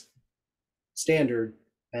next standard,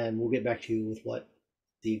 and we'll get back to you with what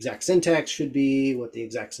the exact syntax should be, what the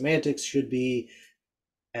exact semantics should be,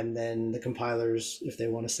 and then the compilers, if they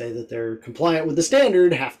want to say that they're compliant with the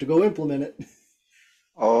standard, have to go implement it.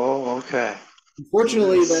 Oh, okay.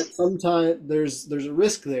 Unfortunately, that sometimes there's a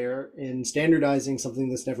risk there in standardizing something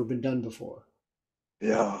that's never been done before.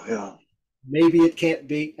 Yeah. Maybe it can't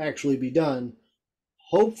actually be done.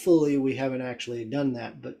 Hopefully, we haven't actually done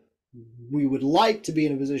that, but we would like to be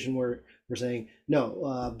in a position where we're saying,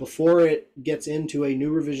 no, before it gets into a new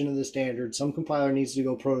revision of the standard, some compiler needs to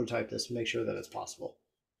go prototype this and make sure that it's possible.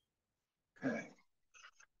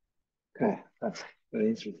 Okay, that's very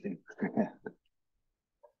interesting.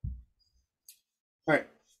 All right.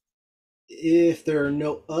 If there are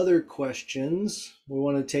no other questions, we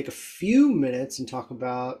want to take a few minutes and talk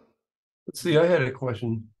about. Let's see, I had a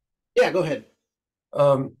question. Yeah, go ahead.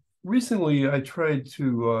 Recently, I tried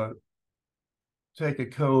to take a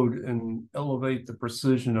code and elevate the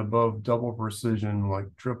precision above double precision, like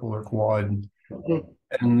triple or quad.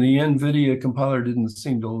 And the NVIDIA compiler didn't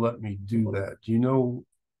seem to let me do that. Do you know,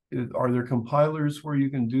 are there compilers where you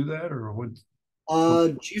can do that, or what?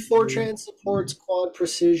 G-Fortran supports quad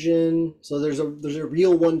precision, so there's a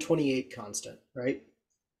real 128 constant, right?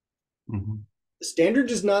 The standard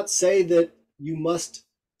does not say that you must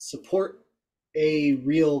support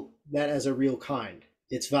that as a real kind.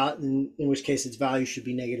 It's in which case its value should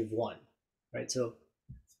be -1, right? So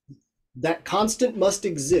that constant must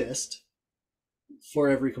exist for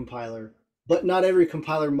every compiler, but not every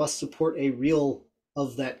compiler must support a real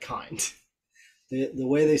of that kind. The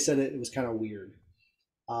way they said it was kind of weird.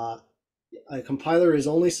 A compiler is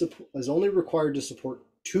only required to support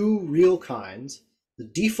 2 real kinds: the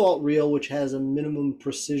default real, which has a minimum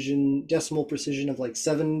decimal precision of like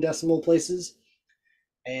 7 decimal places,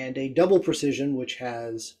 and a double precision, which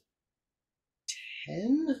has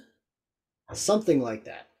 10, something like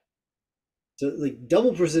that. So like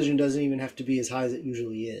double precision doesn't even have to be as high as it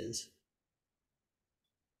usually is.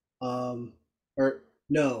 Or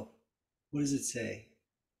no, what does it say?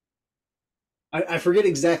 I forget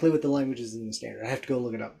exactly what the language is in the standard. I have to go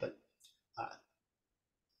look it up, but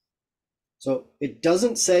so it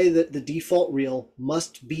doesn't say that the default real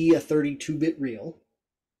must be a 32-bit real,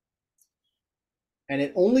 and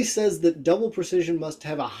it only says that double precision must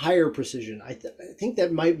have a higher precision. I think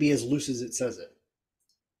that might be as loose as it says it.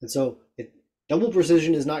 And so double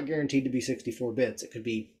precision is not guaranteed to be 64 bits. It could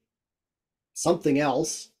be something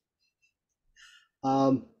else.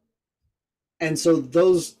 And so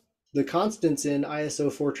the constants in ISO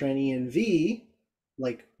Fortran ENV,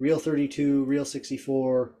 like real 32, real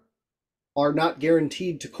 64, are not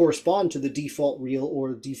guaranteed to correspond to the default real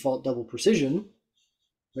or default double precision.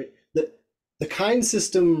 Right? The kind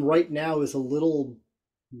system right now is a little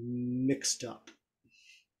mixed up.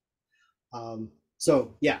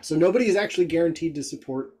 So nobody is actually guaranteed to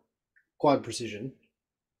support quad precision,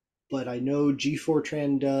 but I know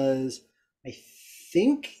G-Fortran does. I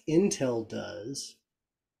think Intel does.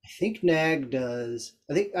 I think NAG does.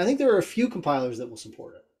 I think there are a few compilers that will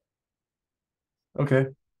support it. Okay.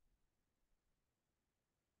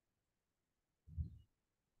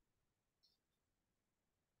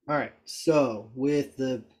 All right. So with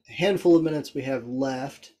the handful of minutes we have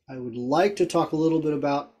left, I would like to talk a little bit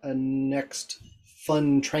about a next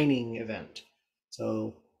fun training event.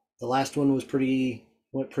 So the last one went pretty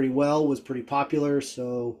well, was pretty popular.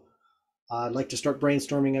 So I'd like to start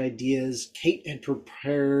brainstorming ideas. Kate had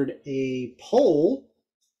prepared a poll.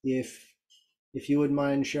 If you wouldn't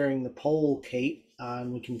mind sharing the poll, Kate,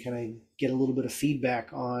 and we can kind of get a little bit of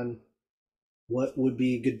feedback on what would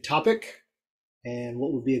be a good topic and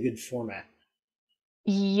what would be a good format.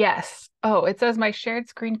 Yes. Oh, it says my shared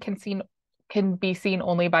screen can be seen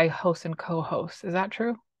only by host and co-host. Is that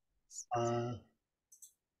true?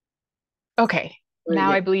 Okay. Now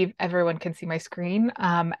yeah. I believe everyone can see my screen.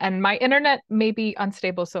 And my internet may be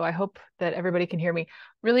unstable, so I hope that everybody can hear me.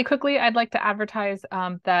 Really quickly, I'd like to advertise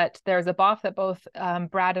that there's a BOF that both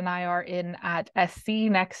Brad and I are in at SC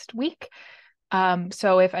next week.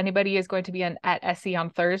 So if anybody is going to be at SC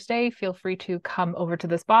on Thursday, feel free to come over to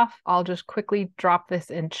this BOF. I'll just quickly drop this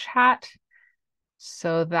in chat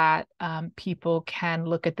so that people can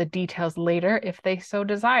look at the details later if they so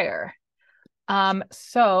desire.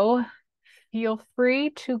 So feel free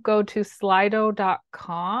to go to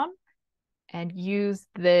slido.com and use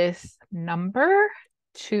this number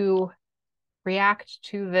to react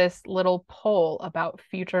to this little poll about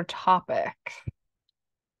future topics.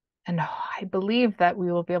 And I believe that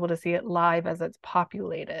we will be able to see it live as it's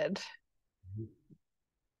populated.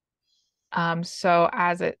 So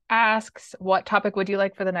as it asks, what topic would you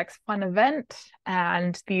like for the next fun event?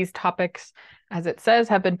 And these topics, as it says,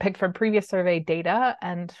 have been picked from previous survey data,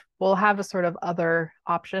 and we'll have a sort of other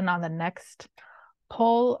option on the next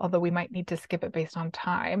poll, although we might need to skip it based on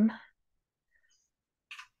time.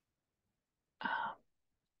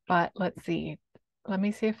 But let's see. Let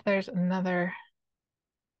me see if there's another.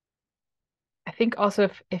 I think also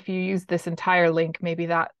if you use this entire link, maybe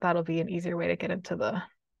that'll be an easier way to get into the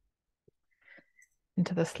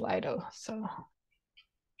Slido. So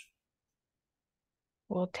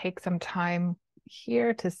we'll take some time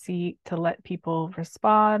here to let people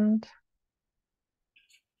respond.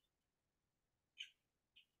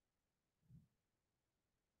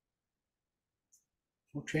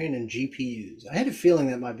 Fortran and GPUs. I had a feeling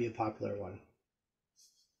that might be a popular one.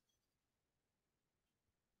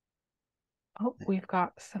 Oh, we've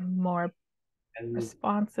got some more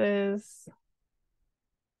responses.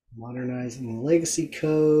 Modernizing legacy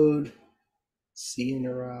code, C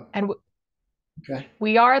interrupt. And okay.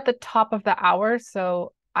 We are at the top of the hour,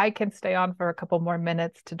 so I can stay on for a couple more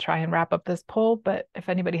minutes to try and wrap up this poll. But if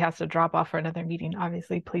anybody has to drop off for another meeting,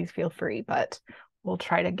 obviously, please feel free. But we'll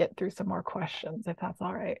try to get through some more questions if that's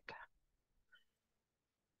all right.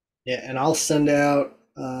 Yeah, and I'll send out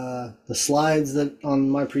the slides that on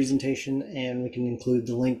my presentation, and we can include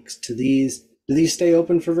the links to these Do these stay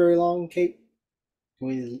open for very long, Kate? Can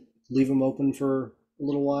we leave them open for a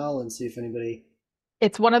little while and see if anybody...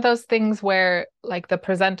 It's one of those things where like the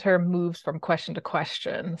presenter moves from question to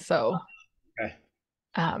question. So Okay.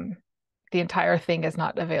 The entire thing is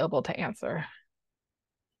not available to answer.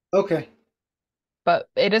 Okay. But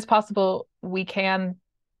it is possible we can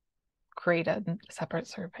create a separate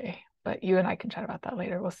survey, but you and I can chat about that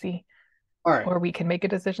later. We'll see. All right. Or we can make a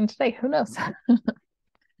decision today. Who knows?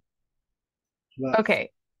 Okay.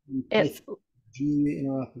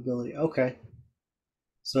 Interoperability. Okay.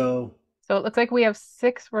 So it looks like we have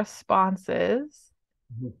 6 responses.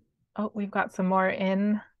 Oh, we've got some more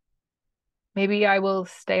in. Maybe I will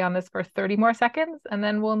stay on this for 30 more seconds and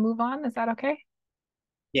then we'll move on. Is that okay?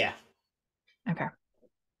 Yeah. Okay.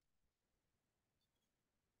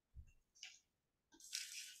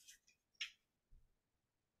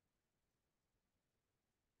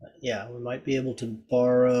 Yeah, we might be able to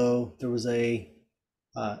borrow. There was a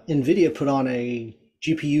NVIDIA put on a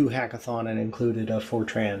GPU hackathon and included a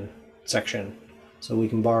Fortran section, so we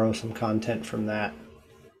can borrow some content from that.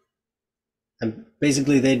 And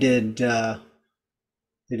basically, they did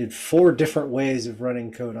 4 different ways of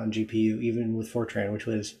running code on GPU, even with Fortran, which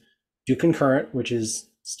was do concurrent, which is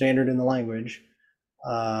standard in the language,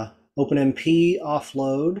 OpenMP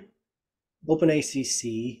offload,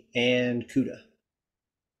 OpenACC, and CUDA.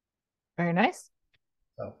 Very nice.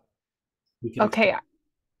 So we can okay.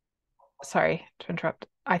 Sorry to interrupt.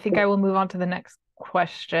 I think I will move on to the next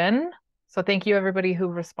question. So thank you everybody who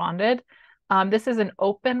responded. This is an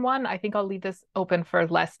open one. I think I'll leave this open for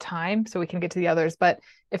less time so we can get to the others. But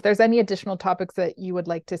if there's any additional topics that you would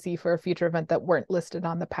like to see for a future event that weren't listed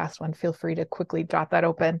on the past one, feel free to quickly jot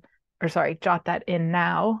that in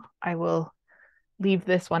now. I will leave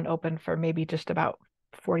this one open for maybe just about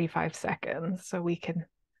 45 seconds so we can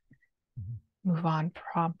move on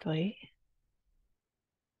promptly.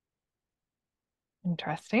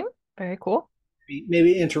 Interesting. Very cool.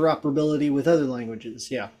 Maybe interoperability with other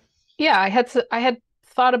languages. Yeah. Yeah, I had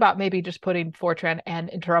thought about maybe just putting Fortran and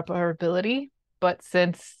interoperability, but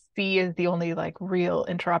since C is the only like real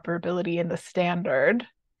interoperability in the standard,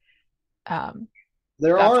 that's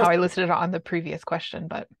how I listed it on the previous question.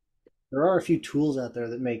 But there are a few tools out there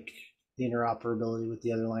that make the interoperability with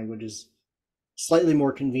the other languages slightly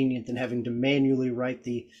more convenient than having to manually write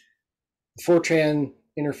the Fortran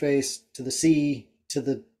interface to the C to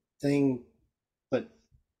the thing. But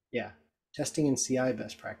yeah, testing in CI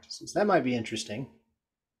best practices. That might be interesting.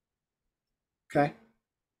 Okay.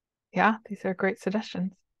 Yeah, these are great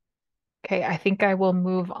suggestions. Okay, I think I will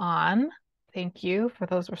move on. Thank you for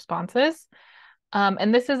those responses.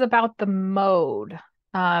 And this is about the mode,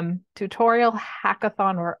 tutorial,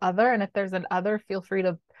 hackathon, or other. And if there's an other, feel free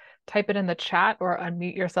to type it in the chat or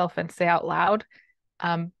unmute yourself and say out loud.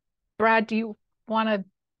 Brad, do you want to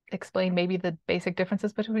explain maybe the basic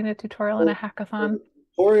differences between a tutorial and a hackathon?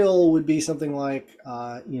 Tutorial would be something like,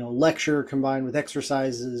 lecture combined with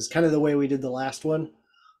exercises, kind of the way we did the last one.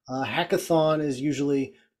 Hackathon is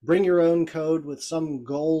usually bring your own code with some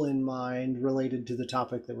goal in mind related to the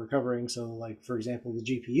topic that we're covering. So like, for example, the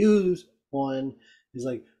GPUs one is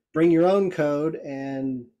like, bring your own code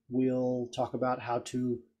and we'll talk about how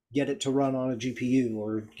to get it to run on a GPU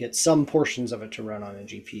or get some portions of it to run on a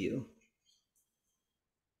GPU.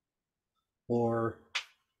 Or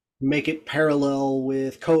make it parallel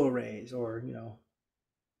with coarrays or,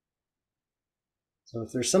 So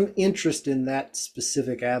if there's some interest in that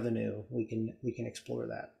specific avenue, we can explore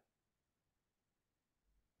that.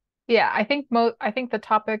 Yeah, I think the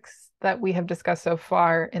topics that we have discussed so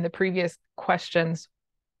far in the previous questions,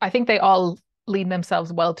 I think they all lead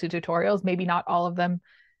themselves well to tutorials. Maybe not all of them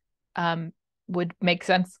would make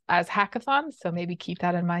sense as hackathons, so maybe keep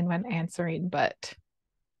that in mind when answering. But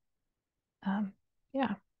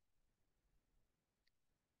yeah.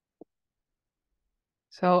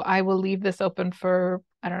 So I will leave this open for,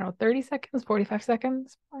 I don't know, 30 seconds, 45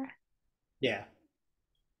 seconds more. Yeah.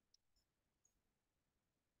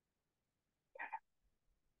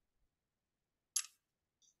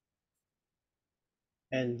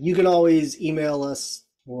 And you can always email us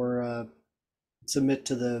or submit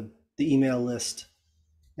to the email list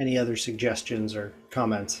any other suggestions or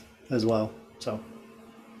comments as well. So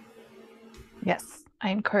yes, I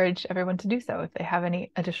encourage everyone to do so if they have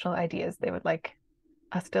any additional ideas they would like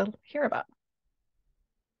us to hear about.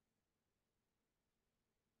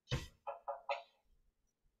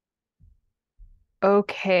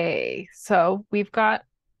 Okay, so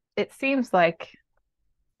it seems like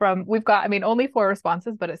only 4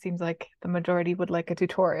 responses, but it seems like the majority would like a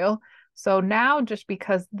tutorial. So now, just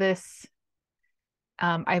because this,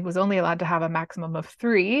 I was only allowed to have a maximum of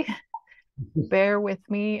 3, bear with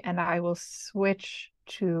me and I will switch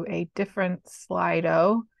to a different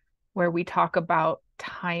Slido where we talk about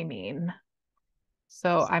timing.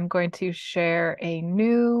 So I'm going to share a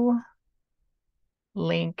new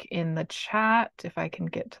link in the chat if I can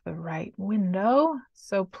get to the right window.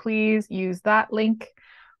 So please use that link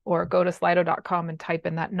or go to slido.com and type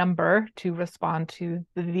in that number to respond to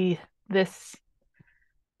this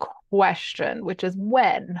question, which is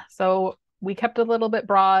when. So we kept a little bit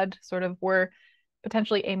broad, sort of we're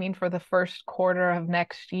potentially aiming for the first quarter of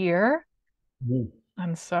next year.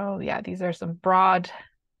 And so, yeah, these are some broad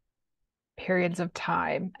periods of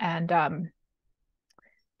time. And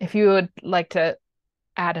if you would like to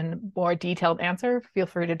add a more detailed answer, feel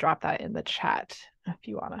free to drop that in the chat if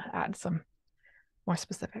you want to add some more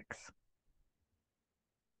specifics.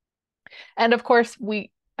 And of course,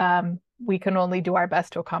 we can only do our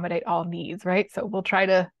best to accommodate all needs, right? So we'll try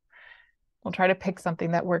to pick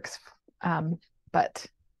something that works, but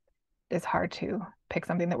it's hard to pick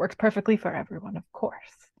something that works perfectly for everyone, of course.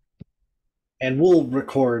 And we'll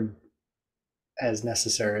record as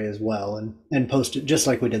necessary as well and post it just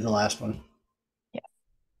like we did the last one. Yeah.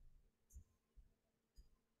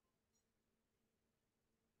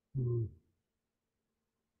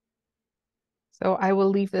 So I will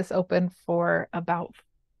leave this open for about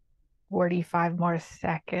 45 more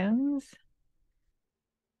seconds.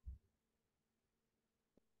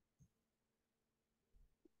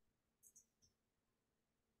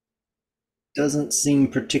 Doesn't seem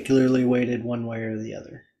particularly weighted one way or the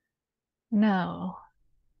other. No.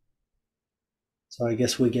 So I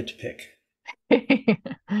guess we get to pick.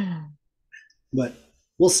 But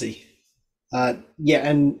we'll see. Yeah,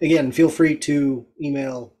 and again, feel free to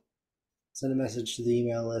send a message to the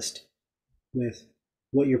email list with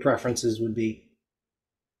what your preferences would be.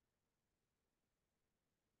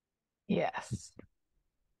 Yes.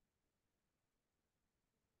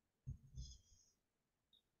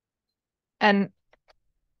 And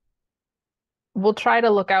we'll try to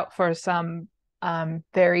look out for some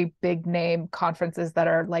very big name conferences that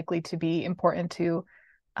are likely to be important to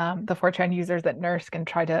the Fortran users at NERSC and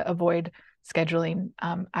try to avoid scheduling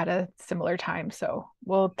at a similar time. So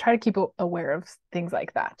we'll try to keep aware of things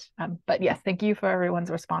like that. But yes, thank you for everyone's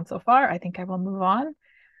response so far. I think I will move on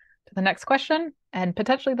to the next question and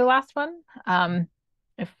potentially the last one.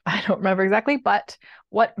 If I don't remember exactly, but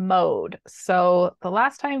what mode? So the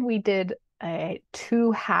last time we did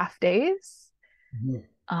 2 half days.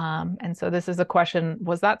 And so this is a question,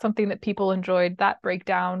 was that something that people enjoyed, that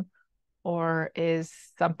breakdown, or is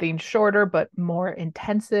something shorter but more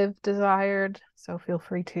intensive desired? So feel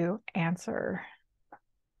free to answer.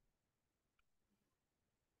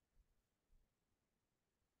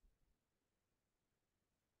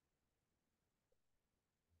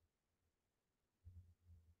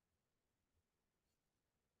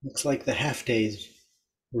 Looks like the half days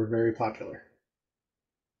were very popular.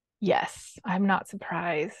 Yes, I'm not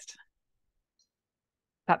surprised.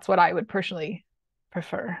 That's what I would personally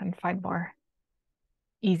prefer and find more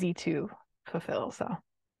easy to fulfill. So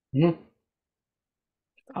it's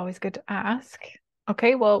always good to ask.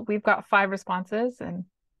 Okay, well, we've got 5 responses, and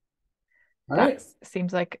that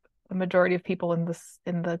seems like the majority of people in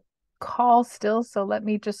the call still. So let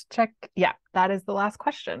me just check. Yeah, that is the last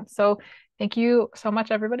question. So thank you so much,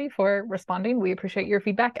 everybody, for responding. We appreciate your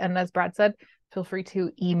feedback. And as Brad said, feel free to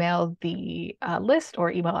email the list or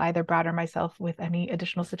email either Brad or myself with any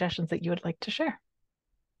additional suggestions that you would like to share.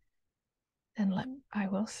 And I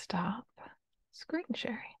will stop screen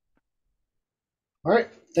sharing. All right.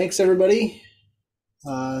 Thanks, everybody.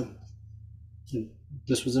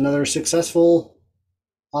 This was another successful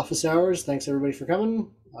office hours. Thanks, everybody, for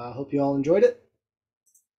coming. I hope you all enjoyed it.